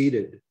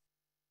conceited,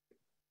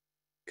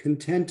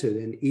 contented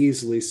and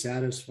easily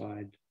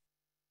satisfied,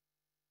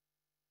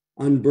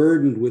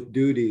 unburdened with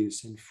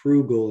duties and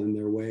frugal in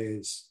their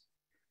ways,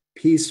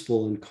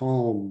 peaceful and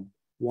calm,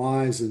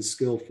 wise and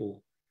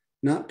skillful,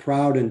 not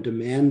proud and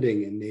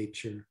demanding in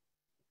nature.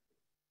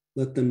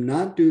 Let them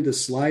not do the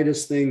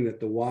slightest thing that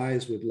the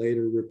wise would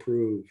later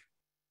reprove,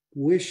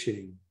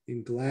 wishing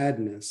in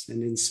gladness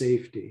and in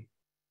safety.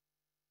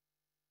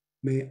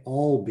 May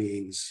all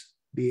beings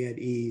be at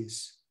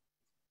ease.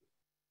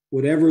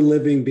 Whatever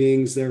living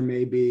beings there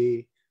may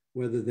be,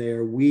 whether they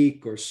are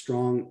weak or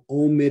strong,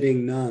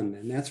 omitting none.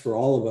 And that's for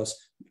all of us,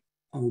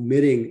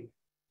 omitting,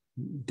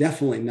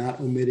 definitely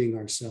not omitting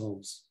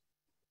ourselves.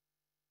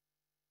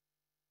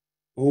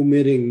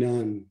 Omitting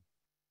none.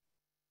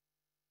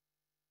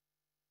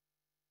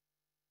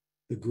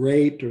 The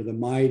great or the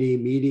mighty,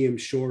 medium,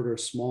 short or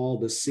small,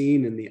 the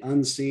seen and the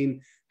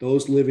unseen,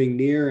 those living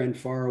near and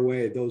far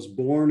away, those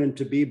born and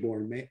to be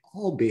born, may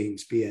all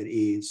beings be at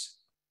ease.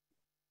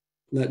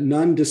 Let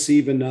none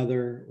deceive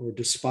another or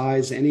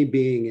despise any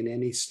being in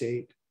any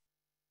state.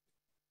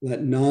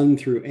 Let none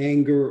through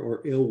anger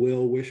or ill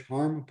will wish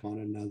harm upon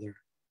another.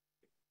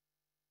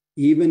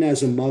 Even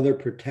as a mother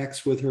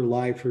protects with her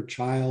life her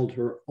child,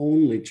 her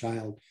only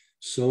child,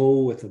 so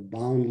with a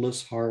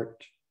boundless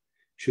heart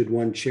should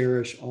one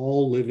cherish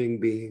all living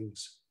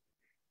beings,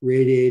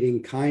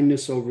 radiating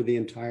kindness over the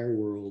entire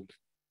world,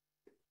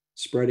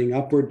 spreading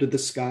upward to the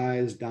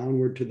skies,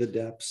 downward to the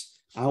depths,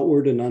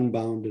 outward and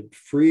unbounded,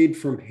 freed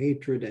from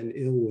hatred and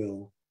ill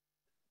will.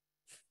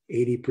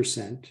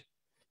 80%.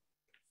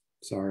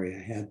 Sorry, I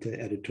had to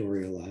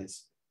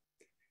editorialize.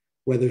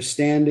 Whether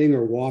standing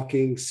or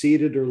walking,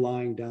 seated or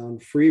lying down,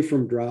 free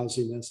from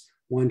drowsiness,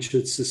 one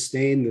should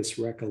sustain this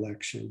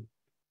recollection.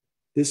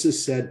 This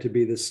is said to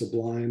be the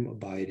sublime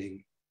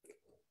abiding.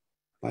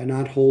 By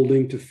not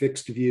holding to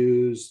fixed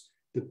views,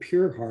 the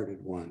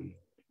pure-hearted one,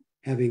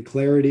 having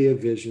clarity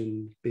of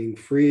vision, being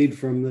freed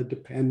from the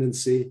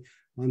dependency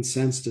on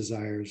sense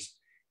desires,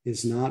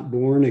 is not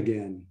born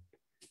again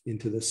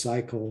into the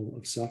cycle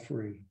of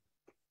suffering.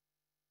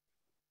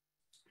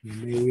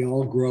 And may we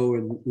all grow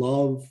in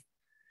love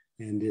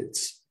and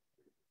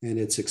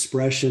its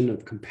expression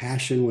of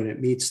compassion when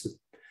it meets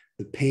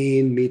the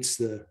pain, meets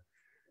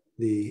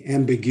the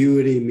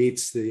ambiguity,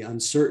 meets the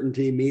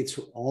uncertainty, meets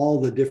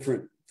all the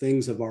different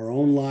things of our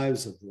own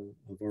lives, of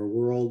our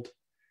world.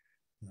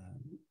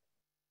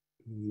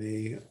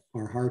 May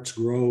our hearts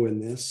grow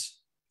in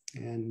this,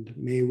 and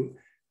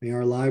may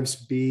our lives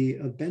be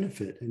of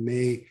benefit, and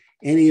may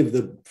any of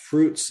the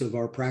fruits of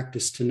our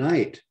practice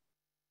tonight,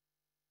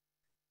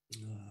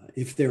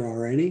 if there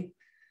are any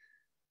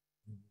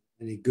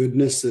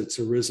goodness that's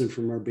arisen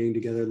from our being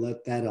together,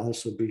 let that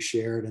also be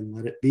shared, and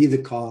let it be the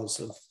cause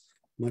of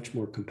much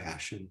more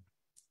compassion,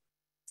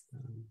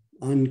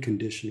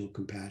 unconditional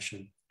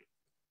compassion.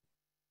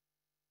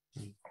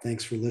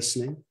 Thanks for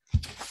listening.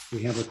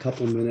 We have a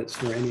couple minutes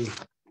for any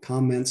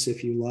comments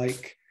if you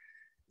like.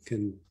 You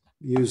can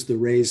use the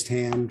raised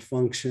hand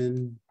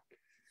function,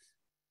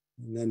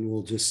 and then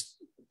we'll just,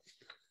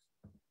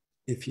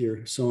 if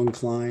you're so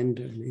inclined,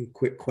 any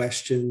quick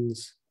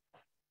questions.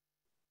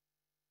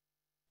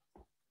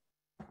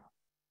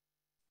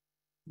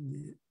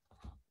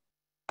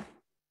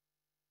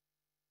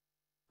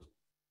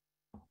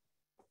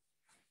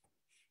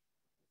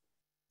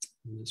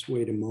 Just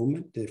wait a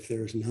moment. If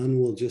there's none,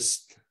 we'll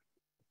just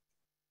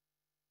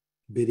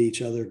bid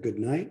each other good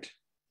night.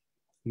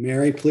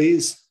 Mary,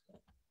 please.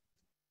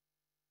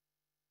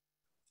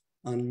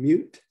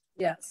 Unmute.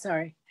 Yeah,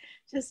 sorry.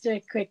 Just a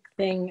quick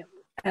thing.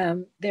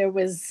 There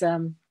was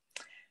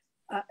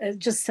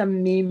just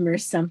some meme or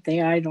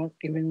something. I don't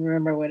even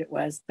remember what it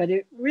was, but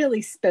it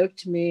really spoke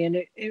to me.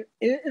 And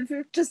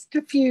it just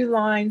a few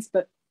lines,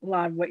 but a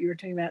lot of what you were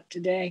talking about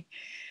today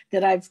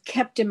that I've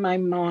kept in my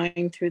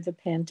mind through the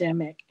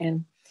pandemic.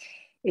 And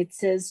it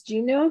says, do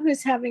you know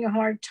who's having a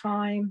hard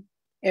time?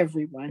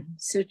 Everyone.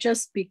 So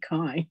just be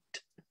kind.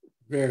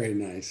 Very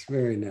nice.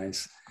 Very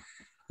nice.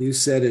 You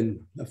said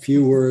in a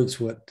few words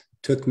what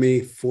took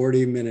me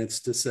 40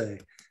 minutes to say.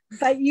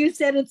 But you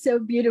said it so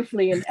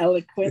beautifully and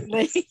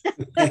eloquently.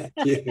 Thank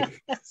you.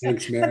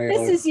 Thanks, Mary. But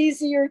this is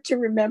easier to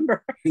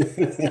remember.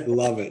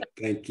 Love it.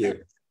 Thank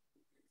you.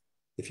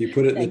 If you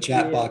put it in the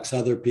chat box,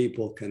 other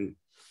people can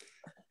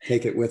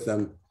take it with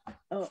them.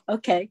 Oh,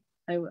 okay.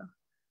 I will.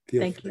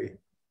 Feel Thank free. you.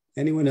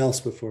 Anyone else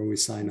before we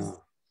sign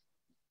off?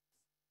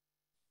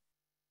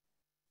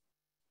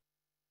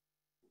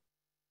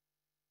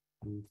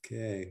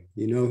 Okay.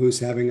 You know who's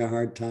having a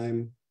hard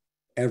time?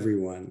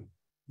 Everyone.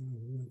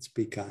 Let's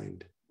be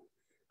kind.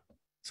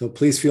 So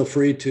please feel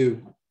free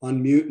to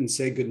unmute and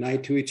say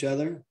goodnight to each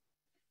other.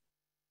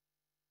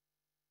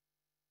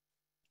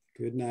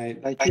 Good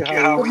night. Thank you,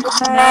 Howie.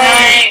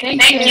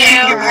 Thank you,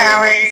 Howie.